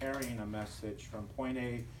that are carrying a message from point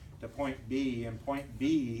A to point B, and point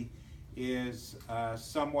B is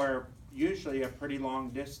somewhere, usually a pretty long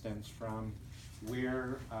distance from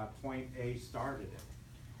where point A started it.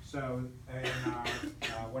 So in our,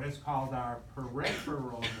 what is called our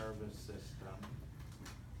peripheral nervous system,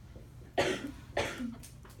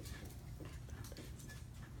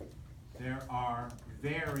 there are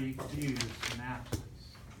very few synapses.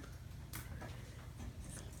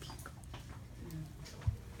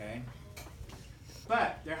 Okay?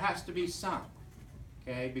 But there has to be some,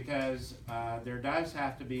 okay? Because there does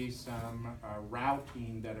have to be some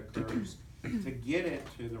routing that occurs to get it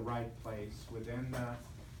to the right place within the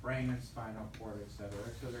brain and spinal cord, etc.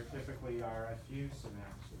 So there typically are a few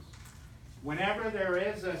synapses. Whenever there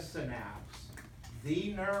is a synapse,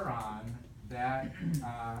 the neuron that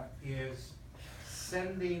is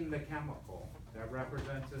sending the chemical that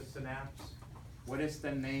represents a synapse, what is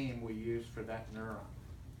the name we use for that neuron?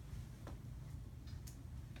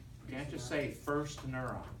 You can't just say first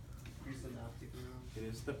neuron. Presynaptic neuron. It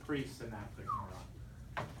is the presynaptic neuron.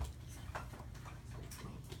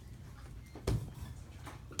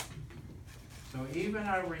 So even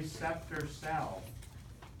a receptor cell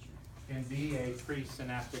can be a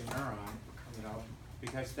presynaptic neuron, you know,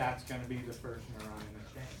 because that's going to be the first neuron in the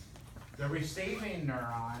chain. The receiving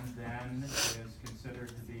neuron then is considered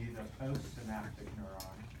to be the postsynaptic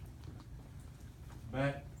neuron.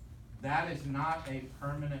 But that is not a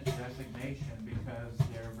permanent designation because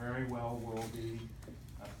there very well will be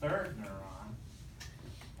a third neuron.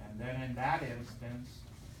 And then in that instance,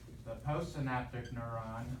 the postsynaptic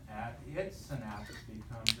neuron at its synapse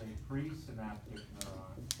becomes a presynaptic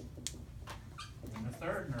neuron. And the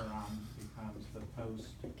third neuron becomes the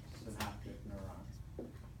postsynaptic neuron.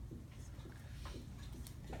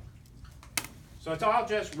 So it's all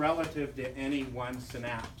just relative to any one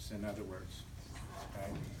synapse, in other words.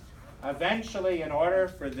 Okay? Eventually, in order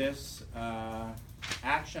for this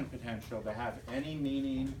action potential to have any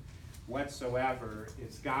meaning whatsoever,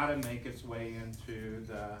 it's got to make its way into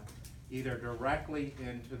either directly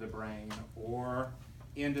into the brain or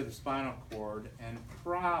into the spinal cord and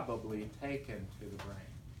probably taken to the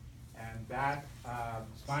brain. And that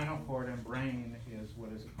spinal cord and brain is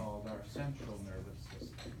what is called our central nervous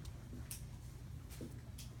system.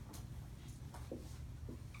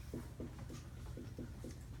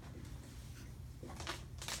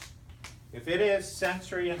 If it is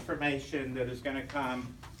sensory information that is going to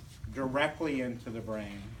come directly into the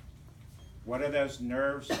brain, what are those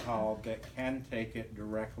nerves called that can take it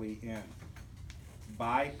directly in,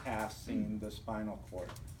 bypassing the spinal cord?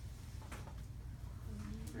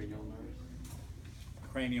 Cranial nerves.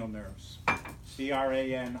 Cranial nerves.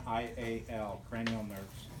 C-R-A-N-I-A-L, cranial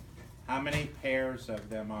nerves. How many pairs of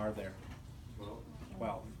them are there?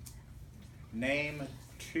 12. Name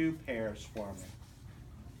 2 pairs for me.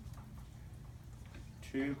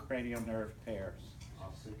 2 cranial nerve pairs.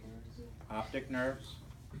 Optic nerves. Optic nerves.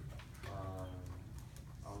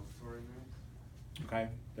 Auditory nerves. Okay,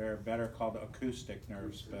 they're better called acoustic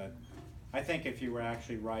nerves, but I think if you were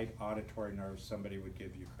actually right auditory nerves, somebody would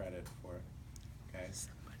give you credit for it. Okay,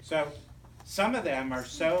 so some of them are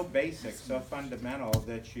so basic, so fundamental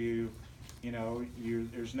that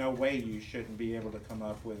there's no way you shouldn't be able to come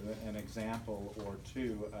up with an example or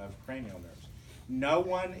 2 of cranial nerves. No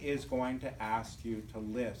one is going to ask you to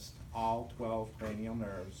list all 12 cranial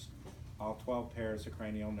nerves, all 12 pairs of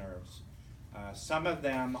cranial nerves. Some of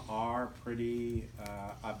them are pretty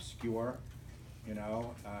obscure.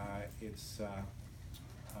 It's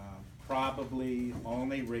probably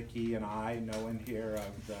only Ricky and I know in here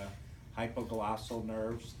of the hypoglossal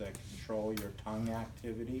nerves that control your tongue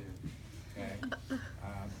activity. Okay,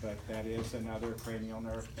 but that is another cranial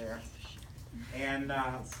nerve pair. And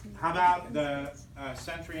how about the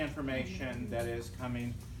sensory information that is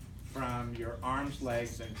coming from your arms,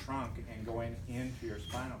 legs, and trunk and going into your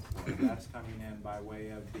spinal cord? That's coming in by way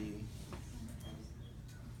of the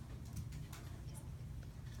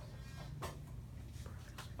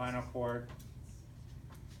spinal cord,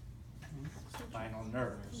 spinal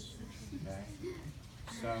nerves. Okay?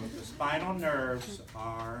 So the spinal nerves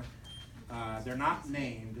are, they're not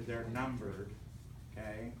named, they're numbered.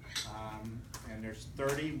 Okay, and there's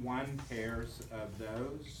 31 pairs of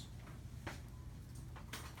those.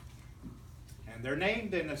 And they're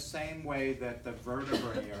named in the same way that the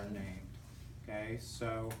vertebrae are named. Okay,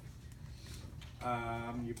 so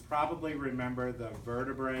you probably remember the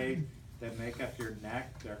vertebrae that make up your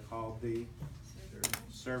neck. They're called the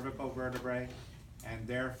cervical vertebrae. And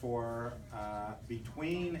therefore,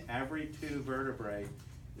 between every two vertebrae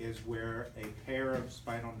is where a pair of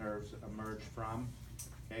spinal nerves emerge from.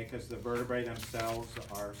 Okay, because the vertebrae themselves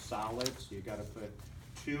are solid, so you got to put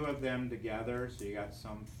two of them together, so you got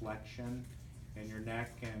some flexion in your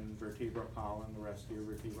neck and vertebral column, the rest of your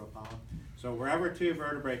vertebral column. So wherever two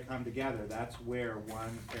vertebrae come together, that's where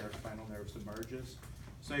one pair of spinal nerves emerges.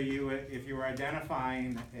 So if you were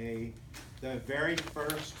identifying the very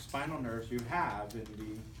first spinal nerves you have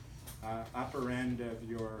in the upper end of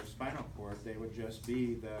your spinal cord, they would just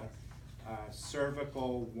be the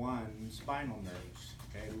cervical 1 spinal nerves,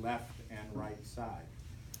 okay, left and right side.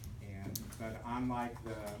 But unlike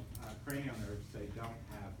the cranial nerves, they don't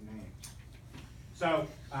have names. So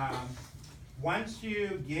once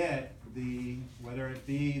you get whether it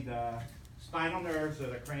be the spinal nerves or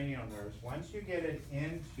the cranial nerves, once you get it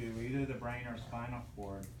into either the brain or spinal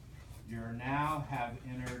cord, you now have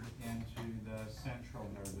entered into the central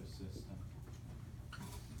nervous system.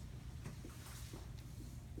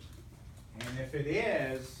 And if it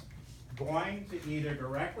is going to either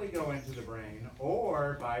directly go into the brain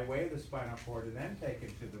or by way of the spinal cord and then take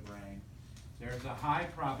it to the brain, there's a high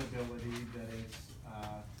probability that it's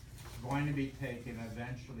going to be taken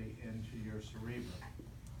eventually into your cerebrum.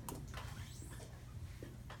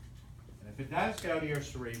 And if it does go to your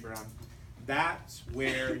cerebrum, that's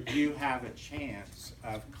where you have a chance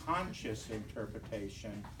of conscious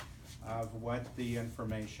interpretation of what the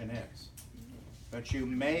information is. But you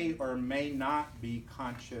may or may not be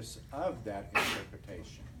conscious of that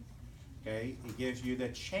interpretation. Okay? It gives you the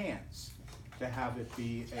chance to have it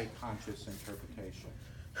be a conscious interpretation.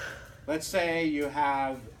 Let's say you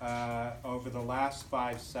have, over the last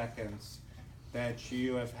 5 seconds, that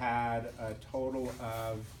you have had a total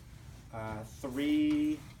of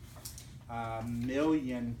 3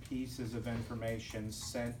 million pieces of information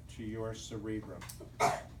sent to your cerebrum.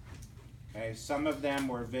 Okay, some of them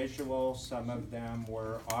were visual, some of them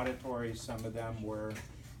were auditory, some of them were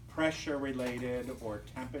pressure related or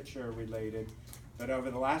temperature related. But over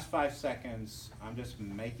the last 5 seconds, I'm just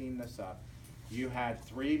making this up, you had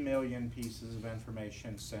 3 million pieces of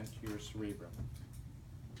information sent to your cerebrum.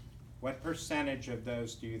 What percentage of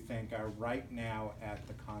those do you think are right now at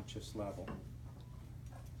the conscious level,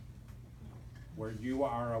 where you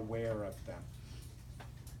are aware of them?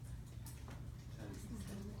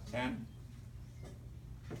 10?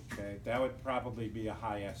 Okay, that would probably be a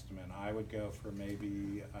high estimate. I would go for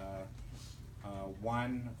maybe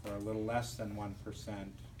 1 or a little less than 1%,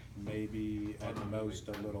 maybe at most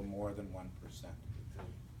a little more than 1%.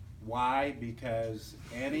 Why? Because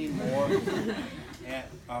any more,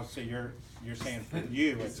 so you're saying for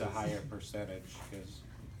you it's a higher percentage, because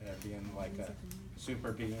being like a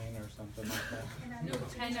super being or something like that? No,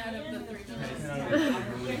 10 out of the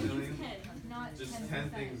 3 million. Just 10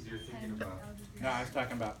 things you're thinking about. No, I was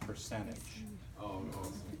talking about percentage. Oh,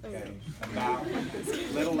 Okay, about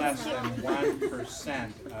a little less than 1%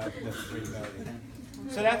 of the 3 million.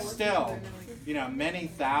 So that's still, many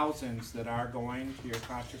thousands that are going to your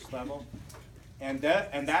conscious level, and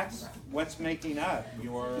that's what's making up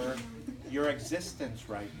your existence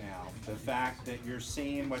right now. The fact that you're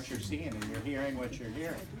seeing what you're seeing and you're hearing what you're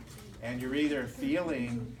hearing, and you're either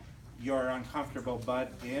feeling your uncomfortable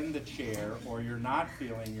butt in the chair or you're not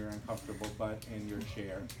feeling your uncomfortable butt in your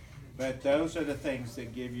chair. But those are the things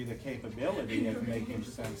that give you the capability of making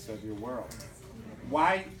sense of your world.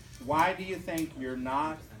 Why do you think you're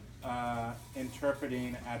not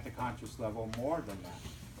interpreting at the conscious level more than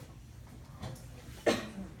that?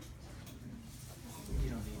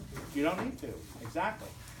 You don't need to, exactly.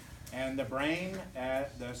 And the brain,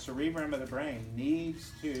 the cerebrum of the brain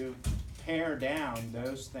needs to pare down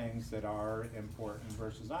those things that are important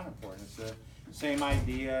versus unimportant. It's the same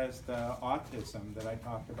idea as the autism that I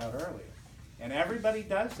talked about earlier. And everybody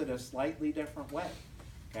does it a slightly different way,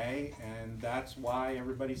 okay? And that's why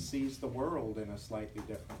everybody sees the world in a slightly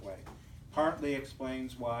different way. Partly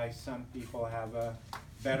explains why some people have a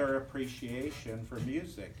better appreciation for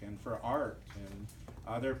music and for art, and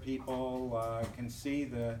other people can see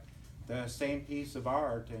the same piece of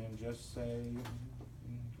art and just say,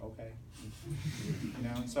 okay.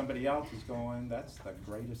 And somebody else is going, that's the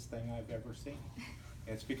greatest thing I've ever seen.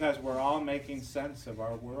 It's because we're all making sense of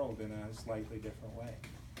our world in a slightly different way.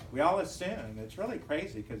 We all assume, it's really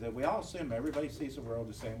crazy, because we all assume everybody sees the world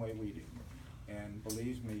the same way we do. And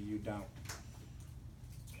believe me, you don't.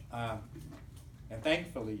 And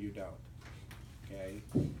thankfully you don't, okay?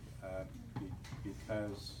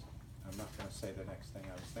 Because I'm not gonna say the next thing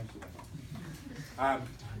I was thinking of.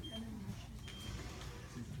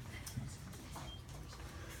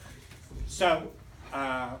 So,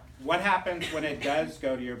 what happens when it does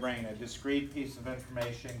go to your brain? A discrete piece of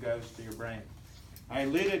information goes to your brain. I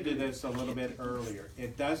alluded to this a little bit earlier.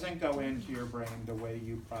 It doesn't go into your brain the way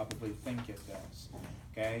you probably think it does,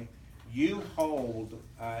 okay? You hold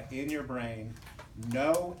in your brain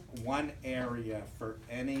no one area for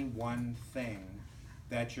any one thing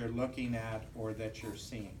that you're looking at or that you're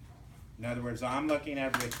seeing. In other words, I'm looking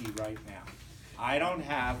at Ricky right now. I don't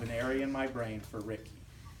have an area in my brain for Ricky,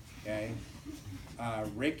 okay?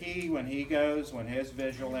 Ricky, when his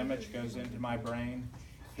visual image goes into my brain,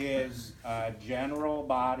 his general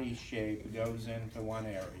body shape goes into one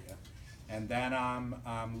area. And then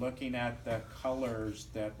I'm looking at the colors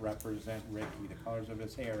that represent Ricky, the colors of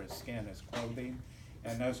his hair, his skin, his clothing,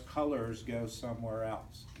 and those colors go somewhere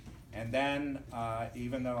else. And then,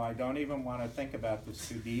 even though I don't even want to think about this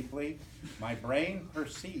too deeply, my brain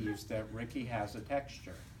perceives that Ricky has a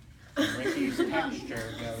texture. And Ricky's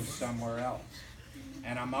texture goes somewhere else.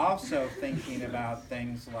 And I'm also thinking about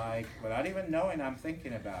things like, without even knowing I'm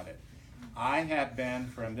thinking about it, I have been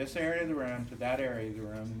from this area of the room to that area of the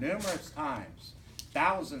room numerous times,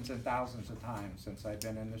 thousands and thousands of times since I've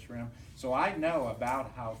been in this room. So I know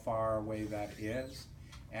about how far away that is.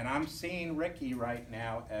 And I'm seeing Ricky right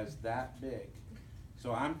now as that big.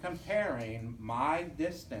 So I'm comparing my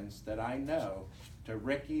distance that I know to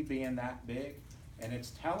Ricky being that big. And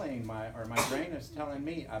it's telling my brain is telling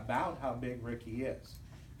me about how big Ricky is.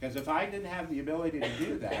 Because if I didn't have the ability to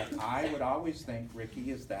do that, I would always think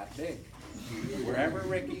Ricky is that big. Wherever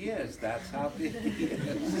Ricky is, that's how big he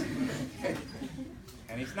is.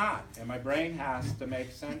 And he's not. And my brain has to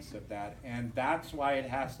make sense of that. And that's why it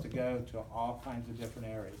has to go to all kinds of different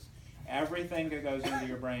areas. Everything that goes into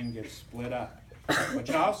your brain gets split up.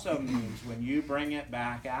 Which also means when you bring it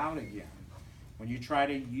back out again, when you try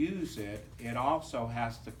to use it, it also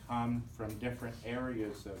has to come from different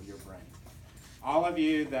areas of your brain. All of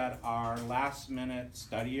you that are last-minute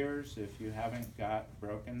studiers, if you haven't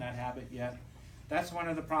broken that habit yet, that's one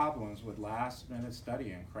of the problems with last-minute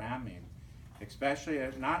studying, cramming. Especially,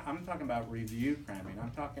 I'm talking about review cramming. I'm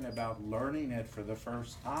talking about learning it for the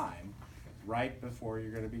first time right before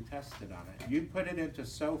you're going to be tested on it. You put it into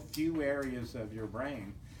so few areas of your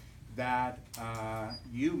brain that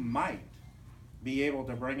you might be able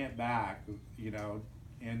to bring it back,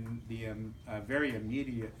 in the very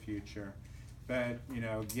immediate future. But,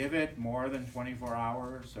 give it more than 24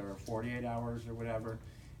 hours or 48 hours or whatever,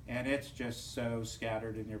 and it's just so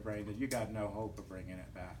scattered in your brain that you got no hope of bringing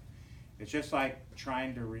it back. It's just like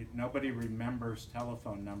trying to nobody remembers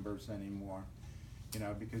telephone numbers anymore,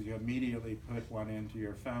 because you immediately put one into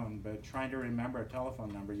your phone, but trying to remember a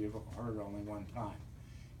telephone number you've heard only one time.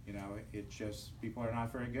 It's just, people are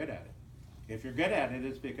not very good at it. If you're good at it,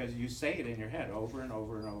 it's because you say it in your head over and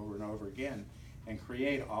over and over and over again and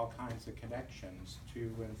create all kinds of connections to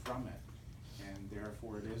and from it. And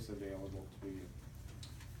therefore it is available to you.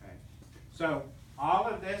 Okay. So all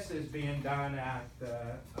of this is being done at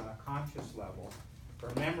the conscious level for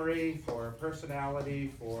memory, for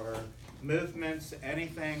personality, for movements,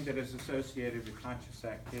 anything that is associated with conscious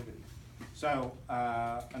activity. So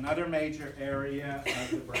another major area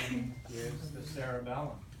of the brain is the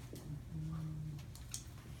cerebellum.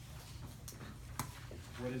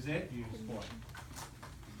 What is it used for?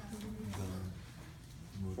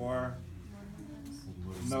 For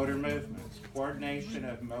motor movements, coordination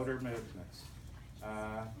of motor movements.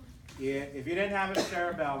 If you didn't have a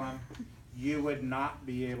cerebellum, you would not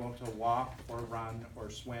be able to walk or run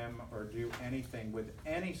or swim or do anything with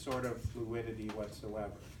any sort of fluidity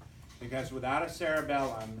whatsoever. Because without a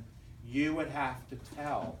cerebellum, you would have to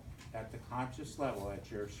tell at the conscious level,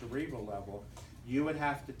 at your cerebral level, you would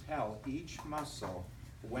have to tell each muscle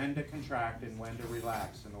when to contract and when to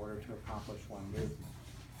relax in order to accomplish one movement.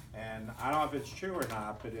 And I don't know if it's true or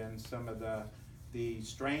not, but in some of the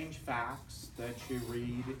strange facts that you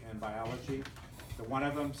read in biology, one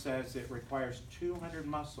of them says it requires 200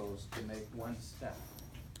 muscles to make one step.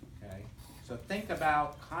 Okay? So think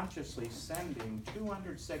about consciously sending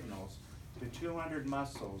 200 signals to 200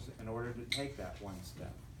 muscles in order to take that one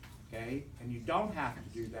step. Okay? And you don't have to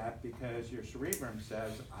do that because your cerebrum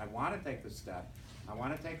says, I want to take the step. I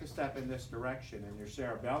want to take the step in this direction, and your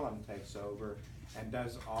cerebellum takes over and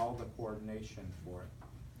does all the coordination for it.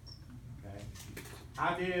 Okay?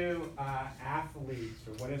 How do athletes,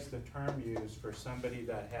 or what is the term used for somebody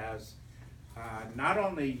that has not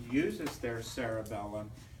only uses their cerebellum,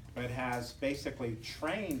 but has basically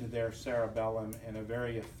trained their cerebellum in a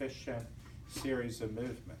very efficient series of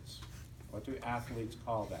movements? What do athletes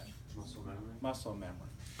call that? Muscle memory? Muscle memory.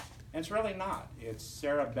 And it's really not. It's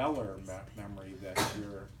cerebellar memory that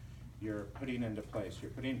you're putting into place.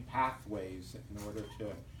 You're putting pathways in order to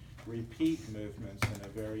repeat movements in a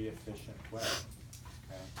very efficient way.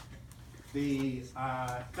 Okay? The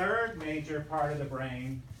third major part of the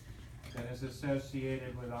brain that is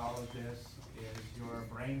associated with all of this is your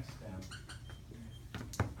brainstem.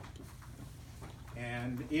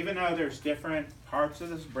 And even though there's different parts of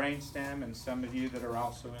this brainstem, and some of you that are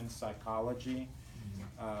also in psychology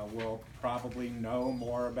will probably know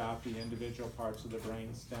more about the individual parts of the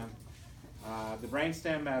brainstem. The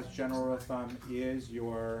brainstem, as general rule of thumb, is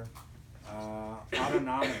your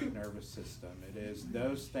autonomic nervous system. It is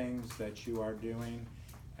those things that you are doing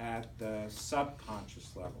at the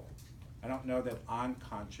subconscious level. I don't know that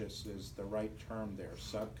unconscious is the right term there.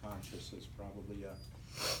 Subconscious is probably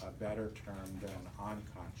a better term than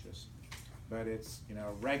unconscious. But it's, you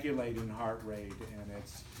know, regulating heart rate, and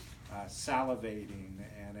it's salivating,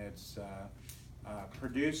 and it's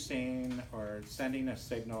producing or sending a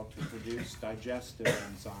signal to produce digestive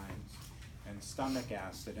enzymes and stomach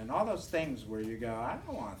acid and all those things where you go, I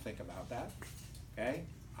don't want to think about that. Okay?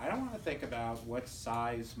 I don't want to think about what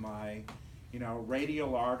size my, you know,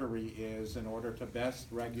 radial artery is in order to best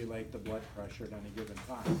regulate the blood pressure at any given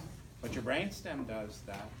time. But your brainstem does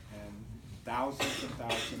that, and thousands and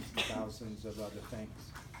thousands and thousands of other things.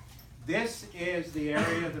 This is the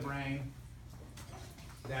area of the brain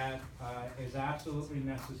that is absolutely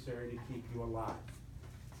necessary to keep you alive.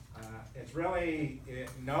 It's really,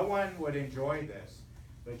 no one would enjoy this,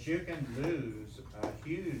 but you can lose a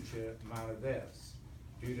huge amount of this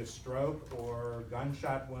due to stroke or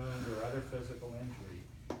gunshot wound or other physical injury.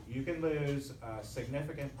 You can lose a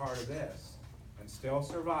significant part of this and still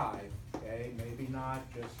survive, okay? Maybe not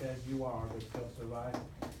just as you are, but still survive.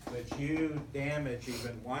 But you damage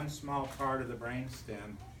even one small part of the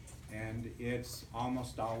brainstem, and it's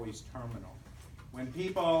almost always terminal. When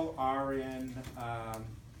people are in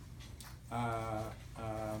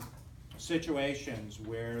situations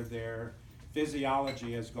where their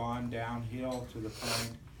physiology has gone downhill to the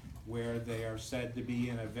point where they are said to be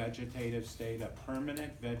in a vegetative state, a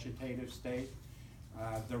permanent vegetative state,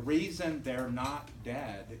 the reason they're not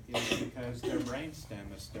dead is because their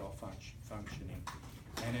brainstem is still functioning.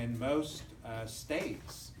 And in most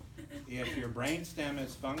states, if your brainstem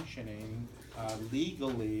is functioning,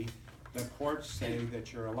 legally, the courts say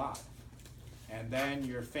that you're alive. And then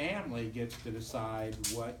your family gets to decide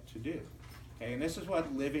what to do. Okay, and this is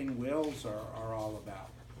what living wills are all about.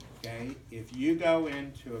 Okay, if you go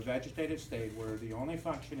into a vegetative state where the only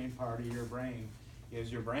functioning part of your brain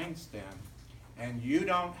is your brainstem, and you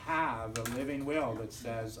don't have a living will that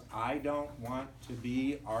says, I don't want to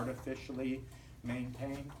be artificially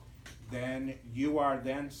maintained, then you are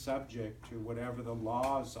then subject to whatever the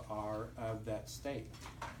laws are of that state.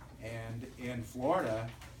 And in Florida,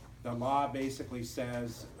 the law basically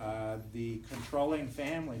says the controlling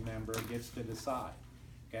family member gets to decide.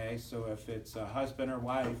 Okay, so if it's a husband or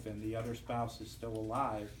wife and the other spouse is still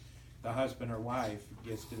alive, the husband or wife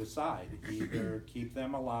gets to decide, either keep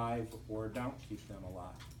them alive or don't keep them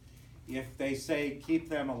alive. If they say keep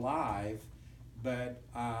them alive, but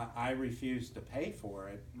I refuse to pay for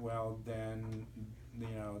it, well then, you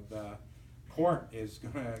know, the court is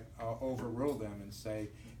going to overrule them and say,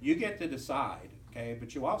 you get to decide, okay,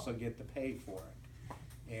 but you also get to pay for it.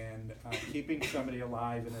 And keeping somebody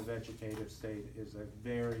alive in a vegetative state is a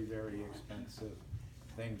very, very expensive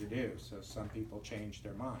thing to do. So some people change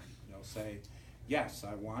their mind. They'll say, yes,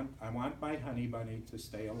 I want my honey bunny to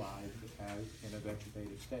stay alive in a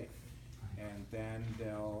vegetative state. And then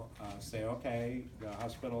they'll say, okay, the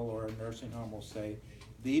hospital or a nursing home will say,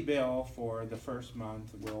 the bill for the first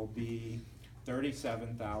month will be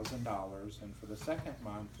 $37,000, and for the second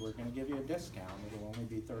month, we're going to give you a discount. It'll only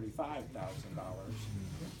be $35,000,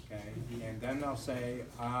 okay? And then they'll say,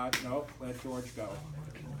 nope, let George go.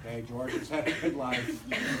 Okay, George has had a good life.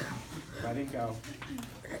 Let him go.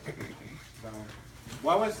 So,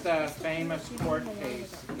 what was the famous court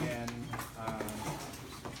case in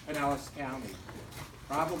Pinellas County?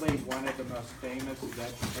 Probably one of the most famous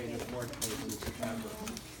vegetative court cases ever.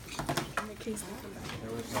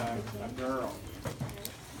 There was a girl.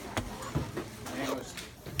 Her name was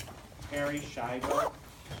Harry Scheibel.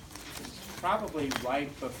 Probably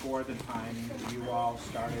right before the time you all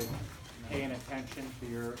started paying attention to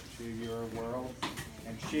your world.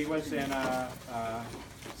 And she was in a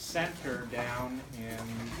center down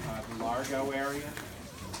in the Largo area.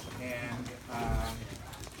 And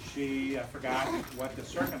I forgot what the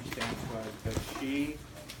circumstance was, but she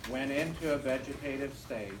went into a vegetative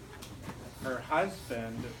state. Her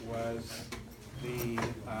husband was the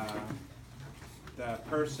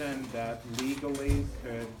person that legally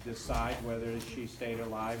could decide whether she stayed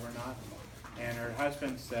alive or not. And her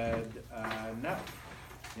husband said, no,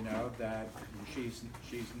 you know, that she's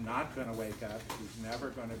not gonna wake up, she's never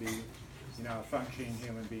gonna be, you know, a functioning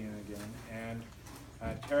human being again.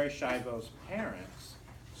 And Terry Schiavo's parents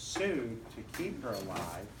sued to keep her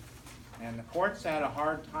alive, and the courts had a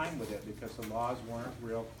hard time with it because the laws weren't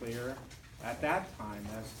real clear at that time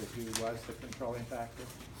as to who was the controlling factor.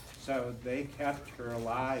 So they kept her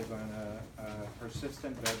alive on a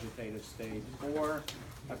persistent vegetative state for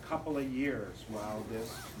a couple of years while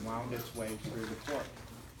this wound its way through the court.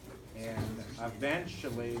 And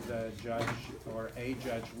eventually the judge, or a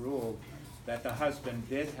judge, ruled that the husband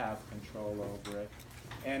did have control over it.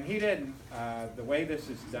 And he didn't, the way this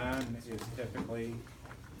is done is typically,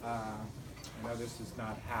 I know this is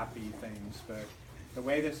not happy things, but the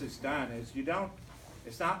way this is done is you don't,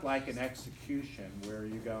 it's not like an execution where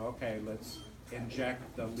you go, okay, let's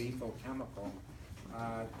inject the lethal chemical.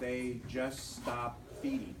 They just stop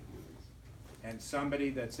feeding. And somebody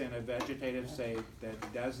that's in a vegetative state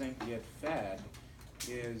that doesn't get fed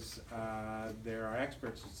is, there are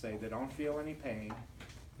experts that say they don't feel any pain.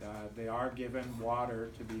 They are given water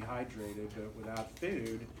to be hydrated, but without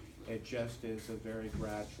food, it just is a very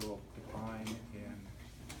gradual decline in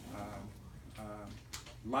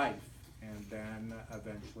life, and then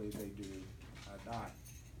eventually they do die.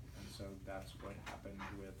 And so that's what happened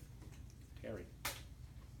with Terry.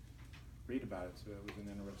 Read about it, so it was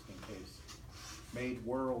an interesting case. Made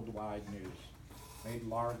worldwide news, made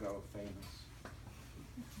Largo famous.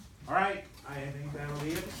 All right, I think that'll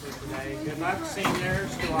be it for today. Good luck,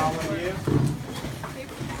 seniors, to all of you.